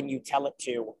 6 when you tell it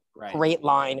to. Right. Great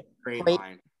line. Great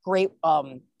line.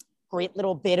 Great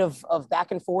little bit of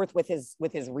back and forth with his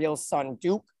real son,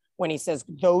 Duke, when he says,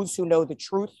 those who know the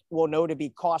truth will know to be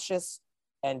cautious.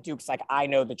 And Duke's like, I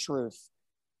know the truth.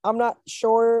 I'm not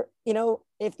sure,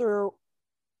 if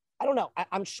I don't know.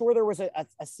 I'm sure there was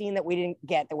a scene that we didn't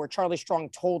get where Charlie Strong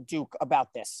told Duke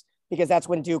about this, because that's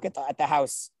when Duke at the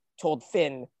house told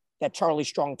Finn that Charlie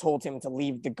Strong told him to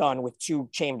leave the gun with 2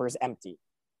 chambers empty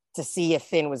to see if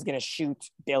Finn was going to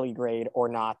shoot Billy Grade or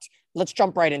not. Let's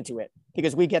jump right into it,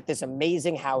 because we get this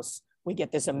amazing house. We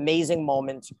get this amazing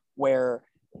moment where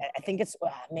I think it's,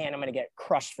 man, I'm going to get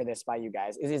crushed for this by you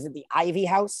guys. Is it the Ivy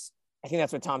house? I think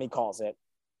that's what Tommy calls it.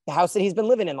 The house that he's been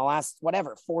living in the last,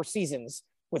 4 seasons,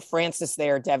 with Francis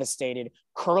there devastated.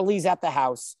 Curly's at the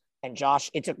house. And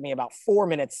Josh, it took me about 4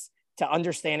 minutes to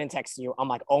understand and text you. I'm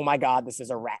like, oh my God, this is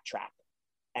a rat trap.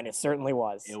 And it certainly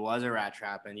was. It was a rat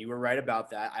trap, and you were right about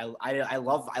that. I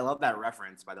love that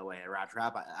reference, by the way, a rat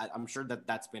trap. I'm sure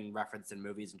that's been referenced in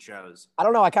movies and shows. I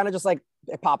don't know. I kind of just like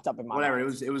it popped up in my whatever.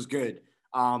 mind. It was good.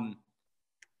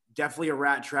 Definitely a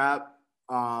rat trap.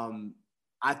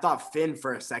 I thought Finn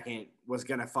for a second was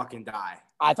gonna fucking die.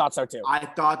 I thought so too. I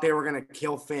thought they were gonna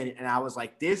kill Finn, and I was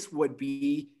like, this would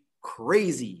be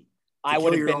crazy. I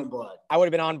would have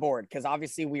been on board, because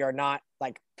obviously we are not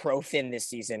like pro Finn this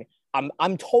season.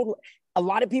 I'm totally. A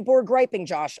lot of people are griping,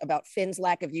 Josh, about Finn's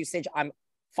lack of usage. I'm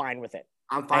fine with it.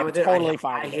 I'm fine with it. Totally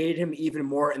fine. I hated him even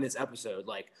more in this episode.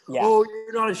 Like, oh,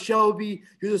 you're not a Shelby.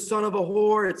 You're the son of a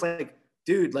whore. It's like,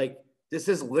 dude, like this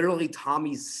is literally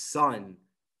Tommy's son.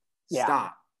 Yeah.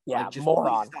 Stop. Yeah, like, just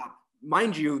moron. Stop.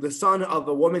 Mind you, the son of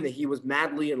the woman that he was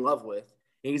madly in love with.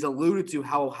 And he's alluded to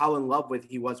how in love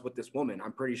he was with this woman.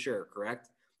 I'm pretty sure, correct?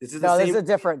 This is a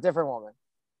different woman.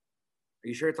 Are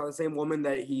you sure it's not the same woman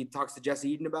that he talks to Jesse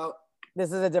Eden about?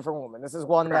 This is a different woman. This is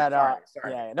one sorry.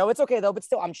 Yeah. No, it's okay though. But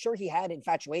still, I'm sure he had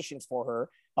infatuations for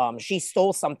her. She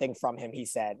stole something from him, he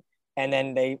said, and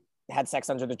then they had sex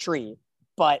under the tree.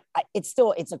 But it's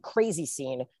a crazy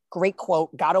scene. Great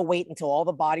quote. Gotta wait until all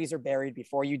the bodies are buried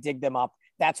before you dig them up.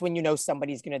 That's when you know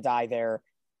somebody's gonna die there.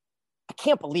 I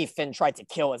can't believe Finn tried to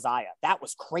kill Isaiah. That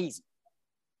was crazy.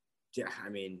 Yeah, I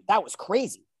mean, that was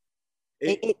crazy.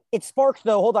 It sparked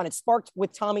though. Hold on. It sparked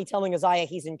with Tommy telling Isaiah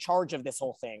he's in charge of this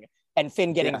whole thing, and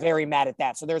Finn getting very mad at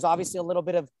that. So there's obviously a little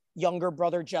bit of younger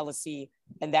brother jealousy.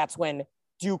 And that's when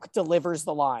Duke delivers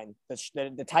the line,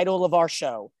 the title of our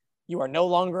show. You are no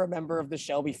longer a member of the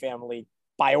Shelby family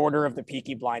by order of the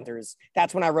Peaky Blinders.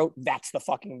 That's when I wrote, that's the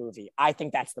fucking movie. I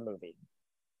think that's the movie.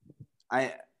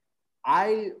 I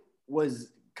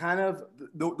was kind of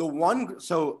the one.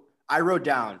 So I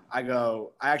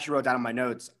actually wrote down in my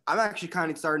notes, I'm actually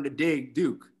kind of starting to dig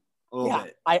Duke a little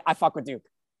bit. I fuck with Duke.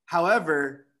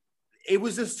 However, it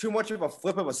was just too much of a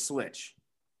flip of a switch.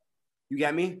 You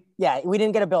get me? Yeah, we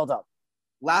didn't get a build up.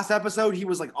 Last episode, he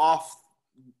was like off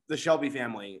the Shelby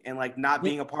family and like not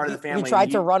being a part of the family. He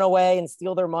tried to run away and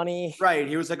steal their money. Right.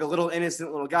 He was like a little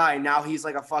innocent little guy. Now he's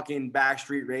like a fucking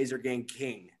Backstreet Razor Gang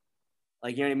king.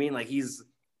 Like, you know what I mean? Like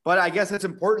but I guess it's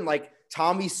important. Like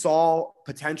Tommy saw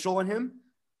potential in him.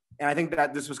 And I think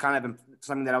that this was kind of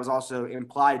something that I was also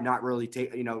implied, not really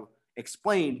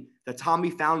explained, that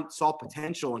Tommy saw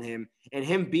potential in him and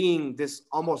him being this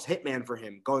almost hitman for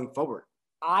him going forward.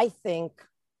 I think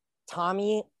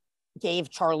Tommy gave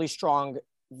Charlie Strong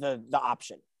the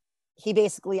option.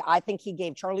 I think he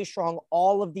gave Charlie Strong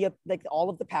all of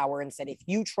the power and said, if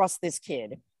you trust this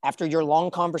kid after your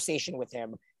long conversation with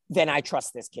him, then I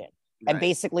trust this kid. Right. And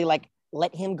basically like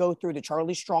let him go through the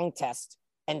Charlie Strong test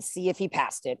and see if he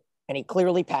passed it. And he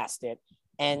clearly passed it.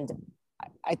 And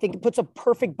I think it puts a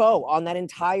perfect bow on that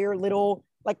entire little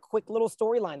like quick little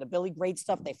storyline, the Billy Great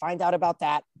stuff. They find out about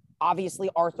that. Obviously,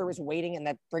 Arthur is waiting, and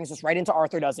that brings us right into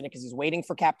Arthur, doesn't it? Because he's waiting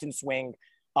for Captain Swing.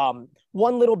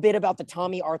 One little bit about the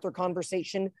Tommy Arthur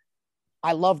conversation.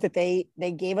 I love that they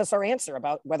gave us our answer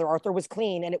about whether Arthur was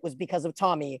clean, and it was because of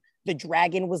Tommy. The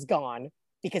dragon was gone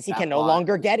because he can no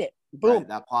longer get it. Boom. Right,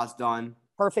 that plot's done.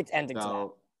 Perfect ending to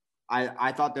that.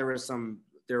 I thought there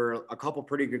were a couple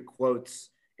pretty good quotes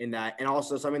in that, and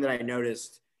also something that I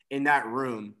noticed in that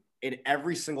room, in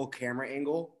every single camera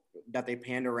angle that they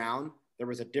panned around, there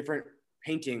was a different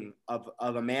painting of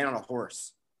a man on a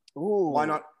horse. Ooh.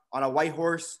 One on a white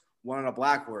horse, one on a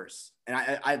black horse, and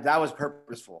I that was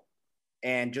purposeful.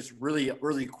 And just really,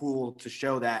 really cool to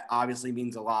show that obviously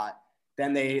means a lot.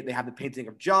 Then they have the painting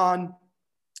of John.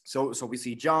 So we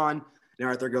see John, and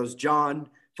Arthur goes,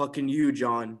 John, fucking you,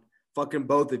 John, fucking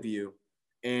both of you.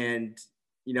 And,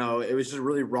 you know, it was just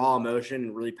really raw emotion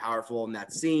and really powerful in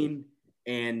that scene.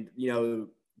 And, you know,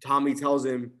 Tommy tells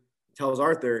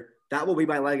Arthur, that will be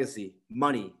my legacy,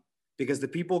 money, because the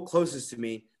people closest to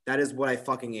me, that is what I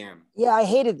fucking am. Yeah, I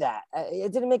hated that.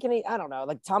 It didn't make any, I don't know.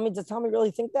 Like, does Tommy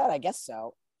really think that? I guess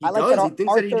so. He does. He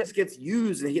thinks that he just gets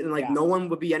used and no one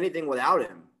would be anything without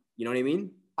him. You know what I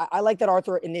mean? I like that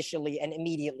Arthur initially and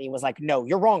immediately was like, no,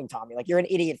 you're wrong, Tommy. Like, you're an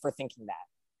idiot for thinking that.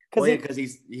 Because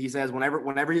he says, whenever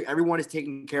everyone is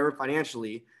taken care of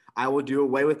financially, I will do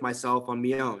away with myself on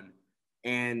my own.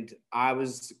 And I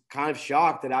was kind of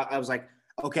shocked that I was like,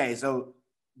 okay, so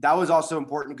that was also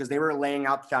important because they were laying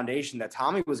out the foundation that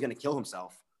Tommy was going to kill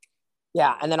himself.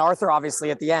 Yeah, and then Arthur obviously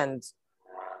at the end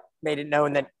made it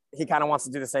known that he kind of wants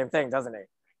to do the same thing, doesn't he?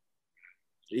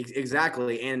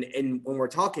 Exactly. And when we're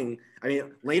talking, I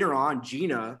mean, later on,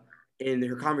 Gina, in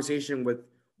her conversation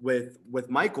with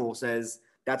Michael, says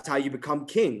that's how you become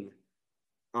king.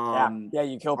 You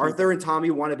kill people. Arthur and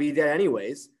Tommy want to be dead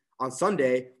anyways. On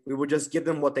Sunday, we would just give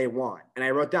them what they want. And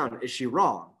I wrote down, is she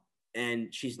wrong?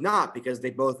 And she's not, because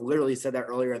they both literally said that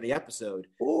earlier in the episode.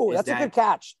 Ooh, that's a good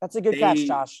catch. That's a good catch,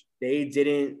 Josh. They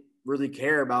didn't really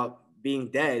care about being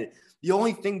dead. The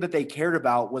only thing that they cared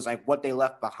about was like what they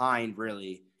left behind,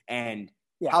 really. And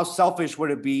how selfish would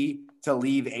it be to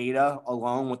leave Ada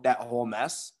alone with that whole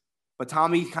mess? But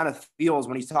Tommy kind of feels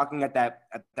when he's talking at that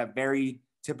very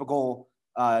typical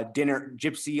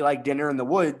gypsy-like dinner in the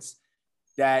woods,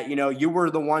 that, you know, you were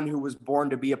the one who was born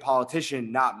to be a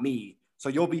politician, not me. So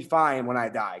you'll be fine when I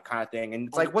die, kind of thing. And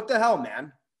it's like, what the hell,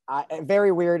 man?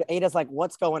 Very weird. Ada's like,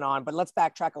 what's going on? But let's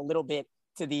backtrack a little bit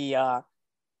to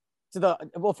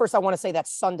well, first I want to say that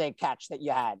Sunday catch that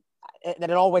you had, that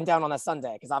it all went down on a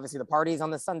Sunday, because obviously the party's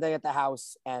on the Sunday at the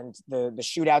house and the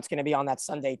shootout's going to be on that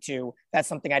Sunday too. That's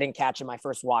something I didn't catch in my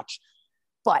first watch.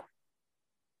 But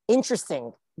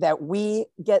interesting that we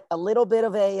get a little bit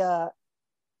of a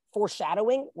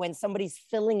foreshadowing when somebody's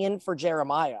filling in for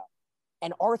Jeremiah.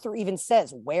 And Arthur even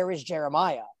says, where is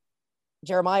Jeremiah?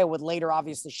 Jeremiah would later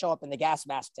obviously show up in the gas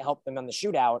mask to help them on the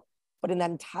shootout. But in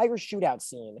that entire shootout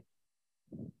scene,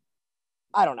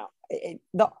 I don't know.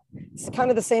 It's kind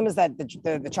of the same as that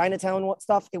the Chinatown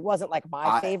stuff. It wasn't like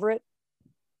my favorite.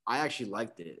 I actually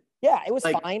liked it. Yeah, it was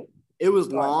fine. It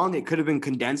was long. It could have been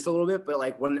condensed a little bit, but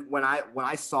like when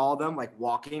I saw them like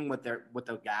walking with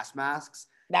the gas masks,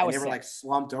 they were like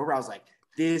slumped over, I was like,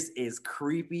 this is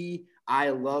creepy. I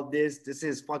love this. This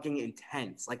is fucking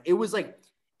intense. Like it was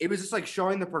just like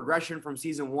showing the progression from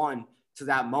season 1 to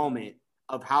that moment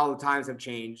of how times have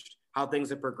changed, how things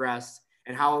have progressed,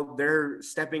 and how they're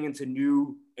stepping into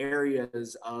new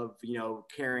areas of, you know,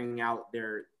 carrying out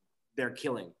their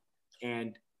killing.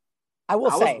 And I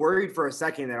was worried for a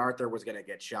second that Arthur was going to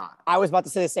get shot. I was about to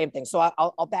say the same thing. So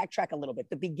I'll backtrack a little bit.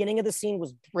 The beginning of the scene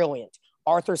was brilliant.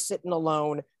 Arthur's sitting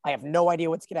alone. I have no idea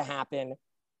what's going to happen.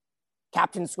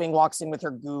 Captain Swing walks in with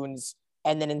her goons.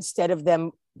 And then instead of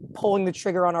them pulling the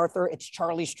trigger on Arthur, it's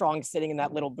Charlie Strong sitting in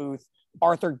that little booth.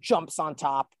 Arthur jumps on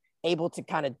top, able to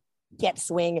kind of get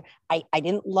Swing. I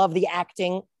didn't love the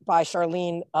acting by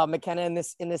Charlene McKenna in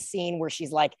this scene where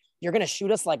she's like, you're going to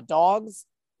shoot us like dogs.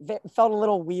 It felt a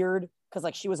little weird because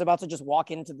like she was about to just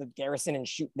walk into the garrison and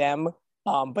shoot them.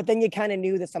 But then you kind of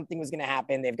knew that something was going to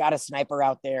happen. They've got a sniper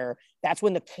out there. That's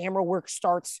when the camera work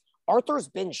starts. Arthur's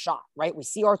been shot, right? We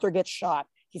see Arthur get shot.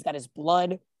 He's got his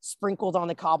blood sprinkled on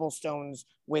the cobblestones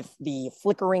with the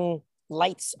flickering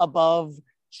lights above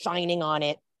shining on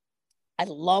it. I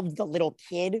loved the little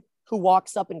kid who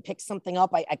walks up and picks something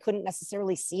up. I couldn't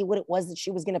necessarily see what it was that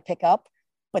she was going to pick up,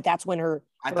 but that's when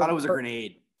I thought it was a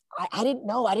grenade. I didn't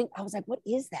know. I was like, what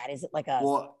is that? Is it like a...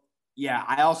 Well, yeah,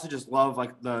 I also just love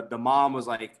like the mom was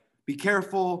like, be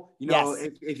careful. You know,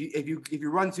 yes. if you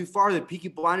run too far, the Peaky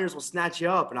Blinders will snatch you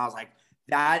up. And I was like,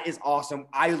 that is awesome.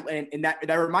 And that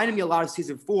reminded me a lot of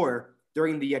season 4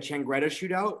 during the Changreta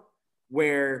shootout,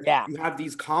 where Yeah. you have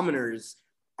these commoners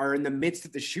are in the midst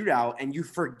of the shootout, and you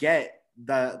forget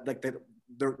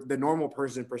the normal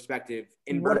person perspective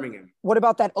in Birmingham. What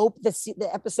about the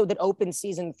episode that opened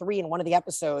season 3 in one of the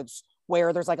episodes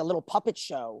where there's like a little puppet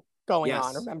show going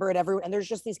on? Remember it, everyone? And there's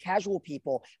just these casual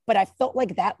people. But I felt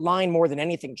like that line more than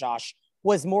anything, Josh,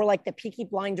 was more like the Peaky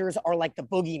Blinders are like the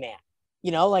boogeyman.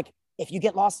 You know, like if you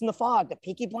get lost in the fog, the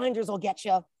Peaky Blinders will get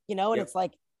you. You know, and it's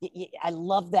like I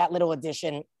love that little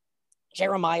addition.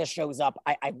 Jeremiah shows up.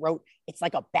 I wrote it's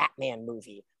like a Batman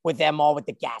movie with them all with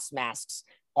the gas masks.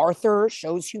 Arthur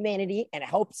shows humanity and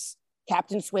helps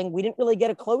Captain Swing. We didn't really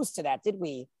get a close to that, did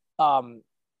we?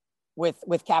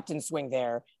 With Captain Swing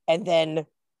there, and then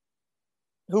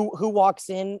who walks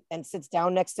in and sits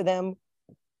down next to them?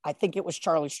 I think it was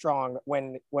Charlie Strong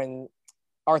when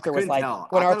Arthur was like,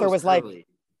 when Arthur was like,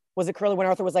 was it Curly? When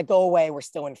Arthur was like, go away, we're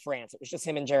still in France. It was just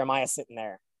him and Jeremiah sitting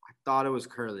there. I thought it was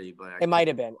Curly, but it might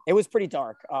have been. It was pretty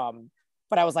dark.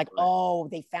 But I was like, oh,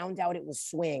 they found out it was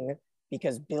Swing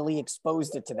because Billy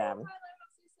exposed it to them.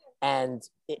 And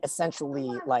it essentially,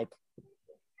 like,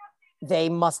 they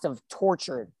must have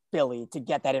tortured Billy to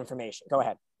get that information. Go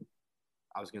ahead.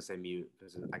 I was going to say mute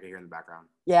because I can hear in the background.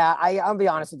 Yeah, I'll be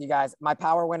honest with you guys. My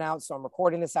power went out, so I'm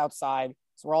recording this outside.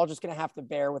 So we're all just going to have to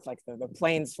bear with, like, the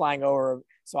planes flying over.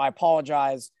 So I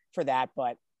apologize for that,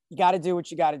 but you got to do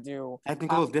what you got to do.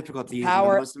 Technical difficulties.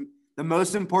 The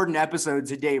most important episode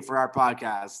to date for our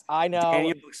podcast. I know.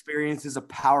 Daniel experiences a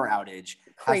power outage.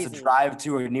 Crazy. Has to drive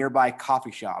to a nearby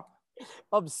coffee shop.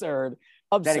 Absurd.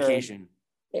 Dedication.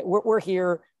 We're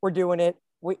here. We're doing it.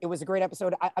 It was a great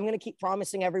episode. I'm going to keep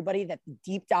promising everybody that the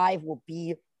deep dive will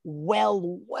be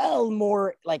well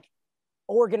more like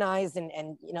organized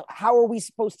and you know, how are we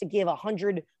supposed to give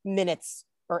 100 minutes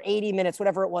or 80 minutes,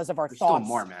 whatever it was, of our thoughts? Still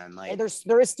more, man. Like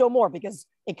there is still more because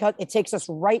it takes us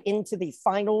right into the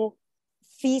final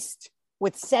feast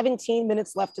with 17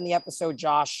 minutes left in the episode,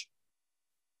 Josh.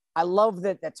 I love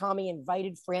that Tommy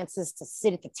invited Francis to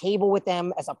sit at the table with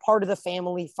them as a part of the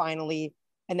family finally.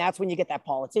 And that's when you get that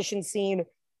politician scene.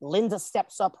 Linda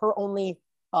steps up, her only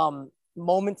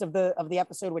moment of the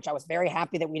episode, which I was very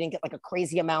happy that we didn't get like a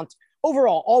crazy amount.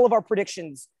 Overall, all of our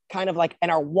predictions kind of like, and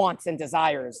our wants and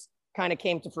desires kind of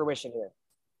came to fruition here.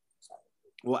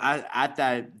 Well, at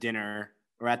that dinner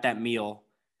or at that meal,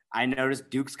 I noticed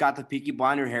Duke's got the Peaky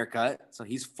Blinder haircut, so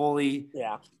he's fully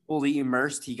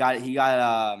immersed. He got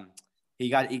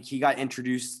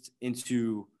introduced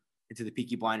into the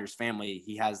Peaky Blinders family.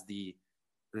 He has the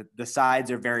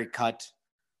sides are very cut.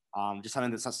 Just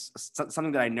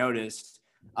something that I noticed.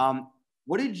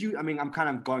 What did you? I mean, I'm kind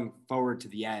of going forward to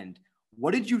the end.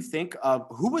 What did you think of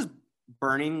who was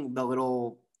burning the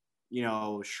little,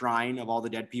 shrine of all the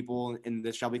dead people in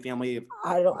the Shelby family?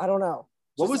 I don't know.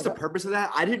 What was the purpose of that?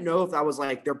 I didn't know if that was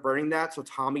like they're burning that so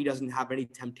Tommy doesn't have any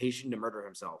temptation to murder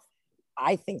himself.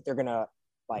 I think they're gonna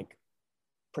like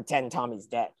pretend Tommy's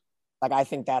dead. Like I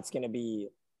think that's gonna be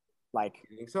like.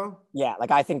 You think so? Yeah, like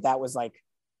I think that was like.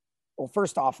 Well,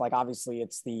 first off, like obviously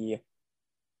it's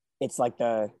like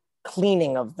the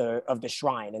cleaning of the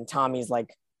shrine and Tommy's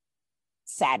like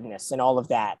sadness and all of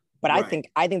that. But right.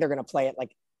 I think they're gonna play it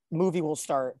like movie will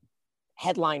start.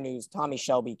 Headline news: Tommy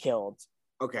Shelby killed.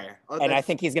 Okay. And I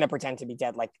think he's going to pretend to be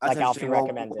dead, like Alfie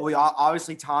recommended. Well,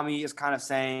 obviously, Tommy is kind of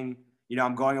saying,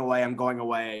 I'm going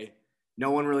away.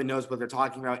 No one really knows what they're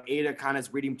talking about. Ada kind of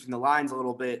is reading between the lines a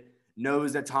little bit,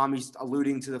 knows that Tommy's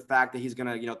alluding to the fact that he's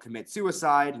going to, commit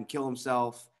suicide and kill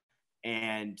himself.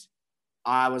 And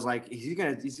I was like, he's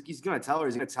going to tell her.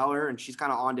 He's going to tell her. And she's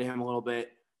kind of on to him a little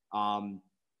bit. What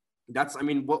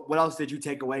else did you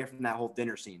take away from that whole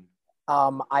dinner scene?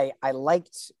 I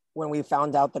liked when we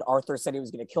found out that Arthur said he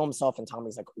was going to kill himself and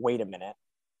Tommy's like, wait a minute,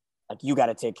 like you got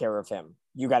to take care of him.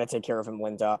 You got to take care of him,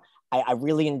 Linda. I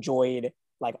really enjoyed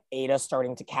like Ada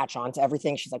starting to catch on to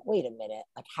everything. She's like, wait a minute,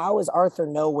 like how does Arthur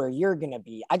know where you're going to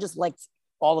be? I just liked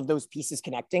all of those pieces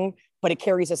connecting, but it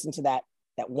carries us into that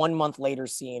 1 month later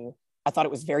scene. I thought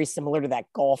it was very similar to that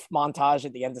golf montage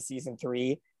at the end of season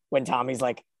 3 when Tommy's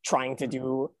like trying to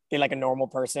be like a normal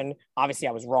person. Obviously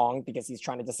I was wrong because he's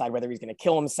trying to decide whether he's going to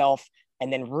kill himself.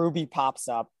 And then Ruby pops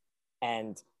up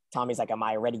and Tommy's like, am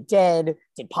I already dead?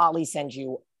 Did Polly send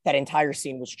you? That entire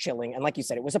scene was chilling. And like you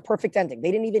said, it was a perfect ending.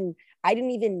 I didn't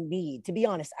even need, to be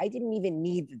honest, I didn't even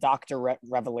need the doctor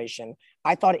revelation.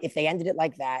 I thought if they ended it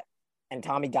like that and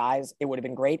Tommy dies, it would have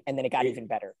been great. And then it got even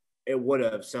better. It would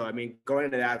have. So, going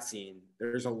into that scene,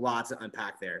 there's a lot to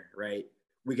unpack there, right?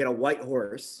 We get a white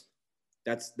horse.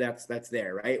 That's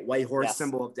there, right? White horse, yes.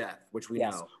 Symbol of death, which we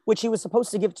know. Which he was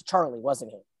supposed to give to Charlie,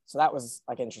 wasn't he? So that was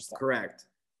like interesting. Correct.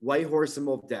 White horse,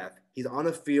 symbol of death. He's on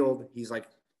the field. He's like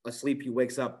asleep, he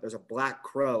wakes up. There's a black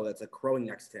crow that's crowing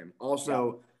next to him.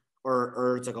 Also,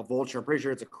 or it's like a vulture. I'm pretty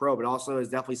sure it's a crow, but also is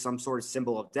definitely some sort of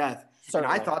symbol of death.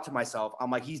 Certainly. And I thought to myself,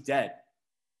 I'm like, he's dead.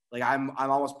 Like I'm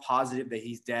almost positive that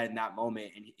he's dead in that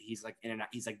moment, and he's like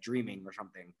he's like dreaming or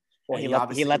something. Well,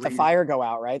 he let the fire go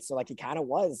out, right? So like he kind of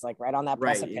was like right on that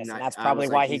precipice, and that's probably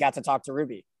why he got to talk to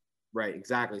Ruby. Right,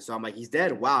 exactly. So I'm like, he's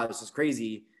dead. Wow, this is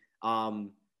crazy.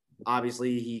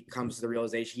 Obviously, he comes to the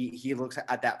realization. He looks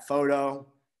at that photo,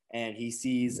 and he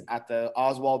sees at the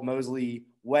Oswald Mosley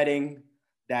wedding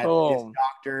that this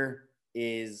doctor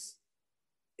is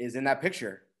in that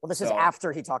picture. Well, this is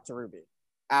after he talked to Ruby.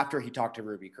 After he talked to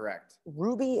Ruby, correct.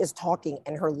 Ruby is talking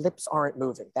and her lips aren't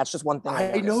moving. That's just one thing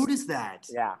I noticed that.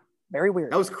 Yeah, very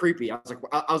weird. That was creepy. I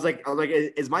was like,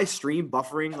 is my stream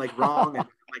buffering like wrong? And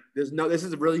like, this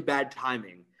is really bad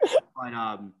timing. But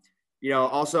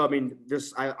also, I mean,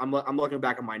 I'm looking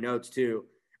back at my notes too.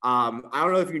 I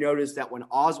don't know if you noticed that when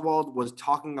Oswald was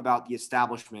talking about the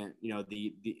establishment,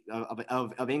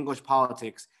 of English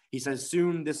politics, he says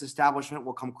soon this establishment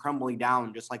will come crumbling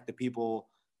down, just like the people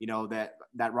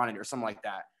that run it or something like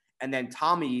that. And then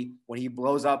Tommy, when he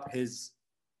blows up his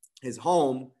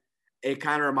home, it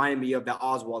kind of reminded me of that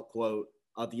Oswald quote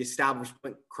of the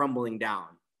establishment crumbling down.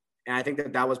 And I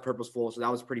think that was purposeful. So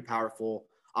that was pretty powerful.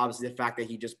 Obviously, the fact that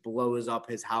he just blows up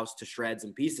his house to shreds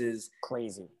and pieces.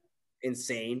 Crazy.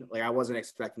 Insane. Like I wasn't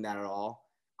expecting that at all.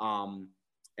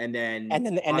 And then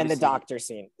the doctor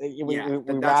scene.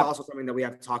 That's also something that we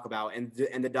have to talk about. And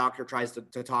the doctor tries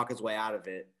to talk his way out of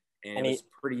it. And it was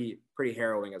pretty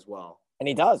harrowing as well. And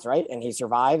he does, right? And he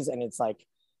survives. And it's like,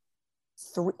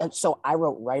 so I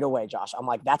wrote right away, Josh, I'm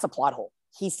like, that's a plot hole.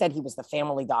 He said he was the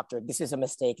family doctor. This is a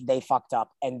mistake. They fucked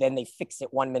up. And then they fix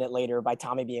it 1 minute later by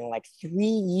Tommy being like, 3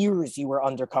 years you were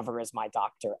undercover as my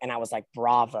doctor. And I was like,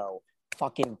 bravo,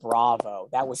 fucking bravo.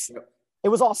 It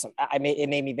was awesome. It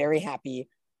made me very happy.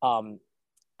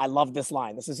 I love this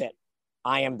line. This is it.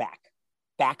 I am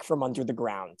back from under the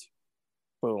ground.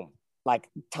 Boom. Like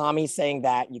Tommy saying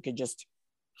that, you could just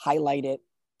highlight it,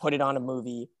 put it on a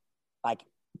movie, like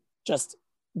just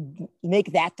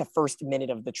make that the first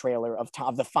minute of the trailer of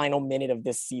the final minute of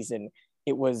this season.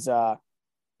 It was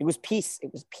peace. It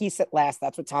was peace at last.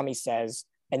 That's what Tommy says.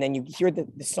 And then you hear the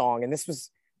song, and this was,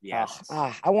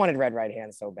 I wanted Red Right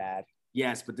Hand so bad.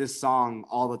 Yes, but this song,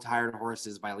 All the Tired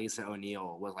Horses by Lisa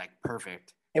O'Neill, was like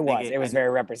perfect. It was very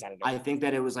representative. I think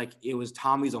that it was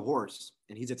Tommy's a horse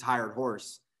and he's a tired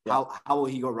horse. Yeah. How will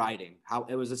he go riding?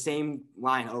 It was the same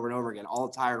line over and over again. All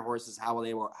tired horses, how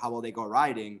will they go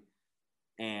riding?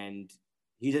 And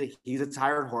he's a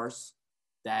tired horse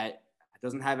that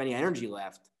doesn't have any energy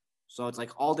left. So it's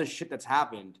like all this shit that's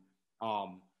happened.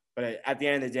 But at the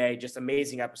end of the day, just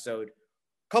amazing episode.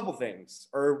 Couple things,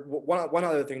 or one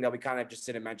other thing that we kind of just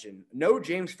didn't mention. No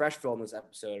James Freshfield in this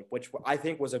episode, which I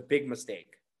think was a big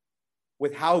mistake.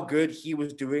 With how good he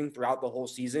was doing throughout the whole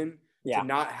season, to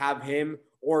not have him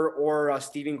or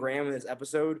Stephen Graham in this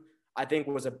episode, I think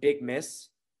was a big miss.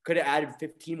 Could have added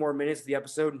 15 more minutes to the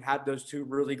episode and had those two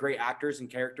really great actors and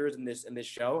characters in this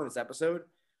episode.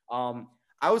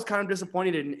 I was kind of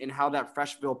disappointed in how that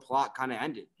Freshfield plot kind of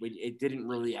ended. It didn't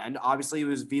really end. Obviously, it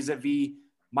was vis-a-vis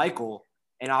Michael.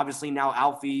 And obviously now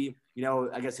Alfie,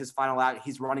 I guess his final act,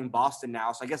 he's running Boston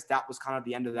now. So I guess that was kind of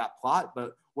the end of that plot.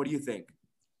 But what do you think?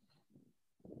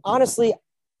 Honestly,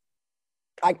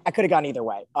 I could have gone either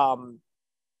way.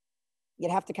 You'd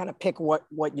have to kind of pick what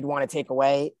you'd want to take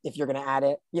away if you're going to add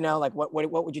it. Like what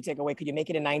would you take away? Could you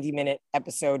make it a 90-minute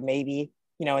episode maybe?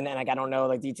 And then I don't know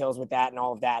like details with that and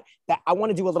all of that. That I want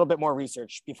to do a little bit more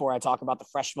research before I talk about the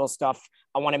Freshville stuff.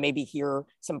 I want to maybe hear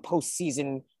some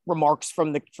postseason remarks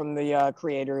from the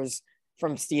creators,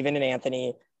 from Steven and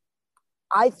Anthony.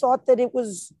 I thought that it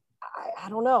was, I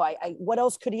don't know. What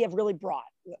else could he have really brought?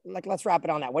 Like, let's wrap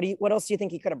it on that. What else do you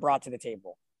think he could have brought to the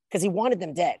table? Because he wanted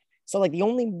them dead. So like the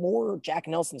only more Jack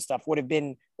Nelson stuff would have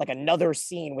been like another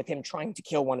scene with him trying to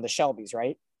kill one of the Shelbys,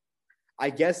 right? I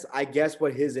guess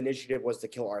what his initiative was to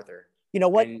kill Arthur. You know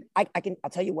what? I'll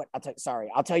tell you what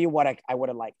I would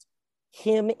have liked.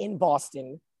 Him in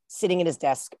Boston, sitting at his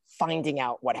desk, finding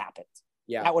out what happened.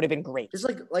 Yeah, that would have been great. Just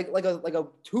like a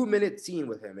 2-minute scene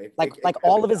with him.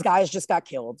 All of his guys just got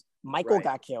killed. Michael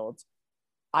got killed.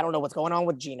 I don't know what's going on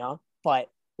with Gina, but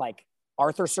like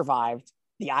Arthur survived.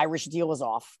 The Irish deal was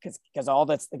off because all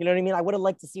that's, you know what I mean? I would have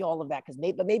liked to see all of that because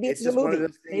maybe it's in the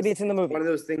movie. Maybe it's in the movie. One of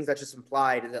those things that's just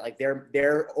implied that like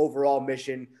their overall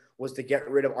mission was to get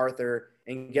rid of Arthur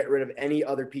and get rid of any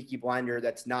other Peaky Blinder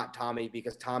that's not Tommy,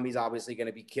 because Tommy's obviously going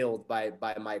to be killed by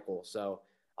Michael. So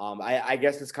I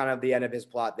guess it's kind of the end of his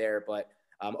plot there. But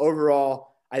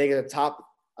overall, I think the top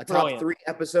a top Brilliant. 3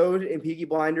 episode in Peaky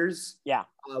Blinders. Yeah.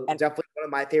 Definitely one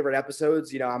of my favorite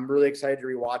episodes. You know, I'm really excited to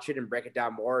rewatch it and break it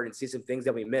down more and see some things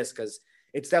that we missed, because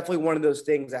it's definitely one of those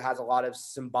things that has a lot of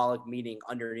symbolic meaning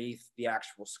underneath the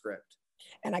actual script.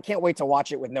 And I can't wait to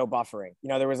watch it with no buffering. You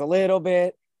know, there was a little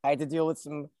bit, I had to deal with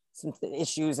some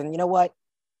issues, and you know what?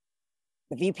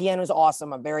 The VPN was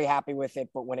awesome. I'm very happy with it.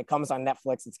 But when it comes on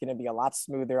Netflix, it's going to be a lot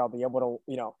smoother. I'll be able to,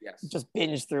 you know, just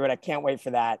binge through it. I can't wait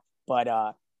for that. But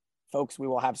folks, we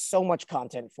will have so much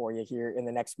content for you here in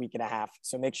the next week and a half.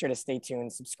 So make sure to stay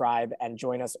tuned, subscribe, and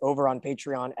join us over on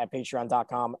Patreon at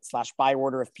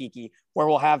patreon.com/byorderofpeaky, where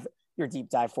we'll have your deep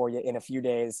dive for you in a few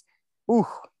days. Ooh,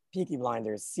 Peaky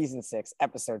Blinders, season 6,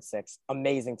 episode 6.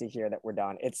 Amazing to hear that we're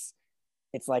done. It's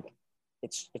like,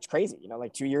 it's crazy, you know,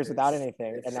 like 2 years without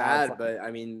anything. It's and sad, now but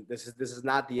I mean, this is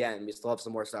not the end. We still have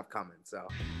some more stuff coming. So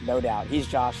no doubt. He's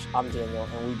Josh. I'm Daniel,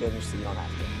 and we binge so you don't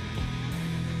have to.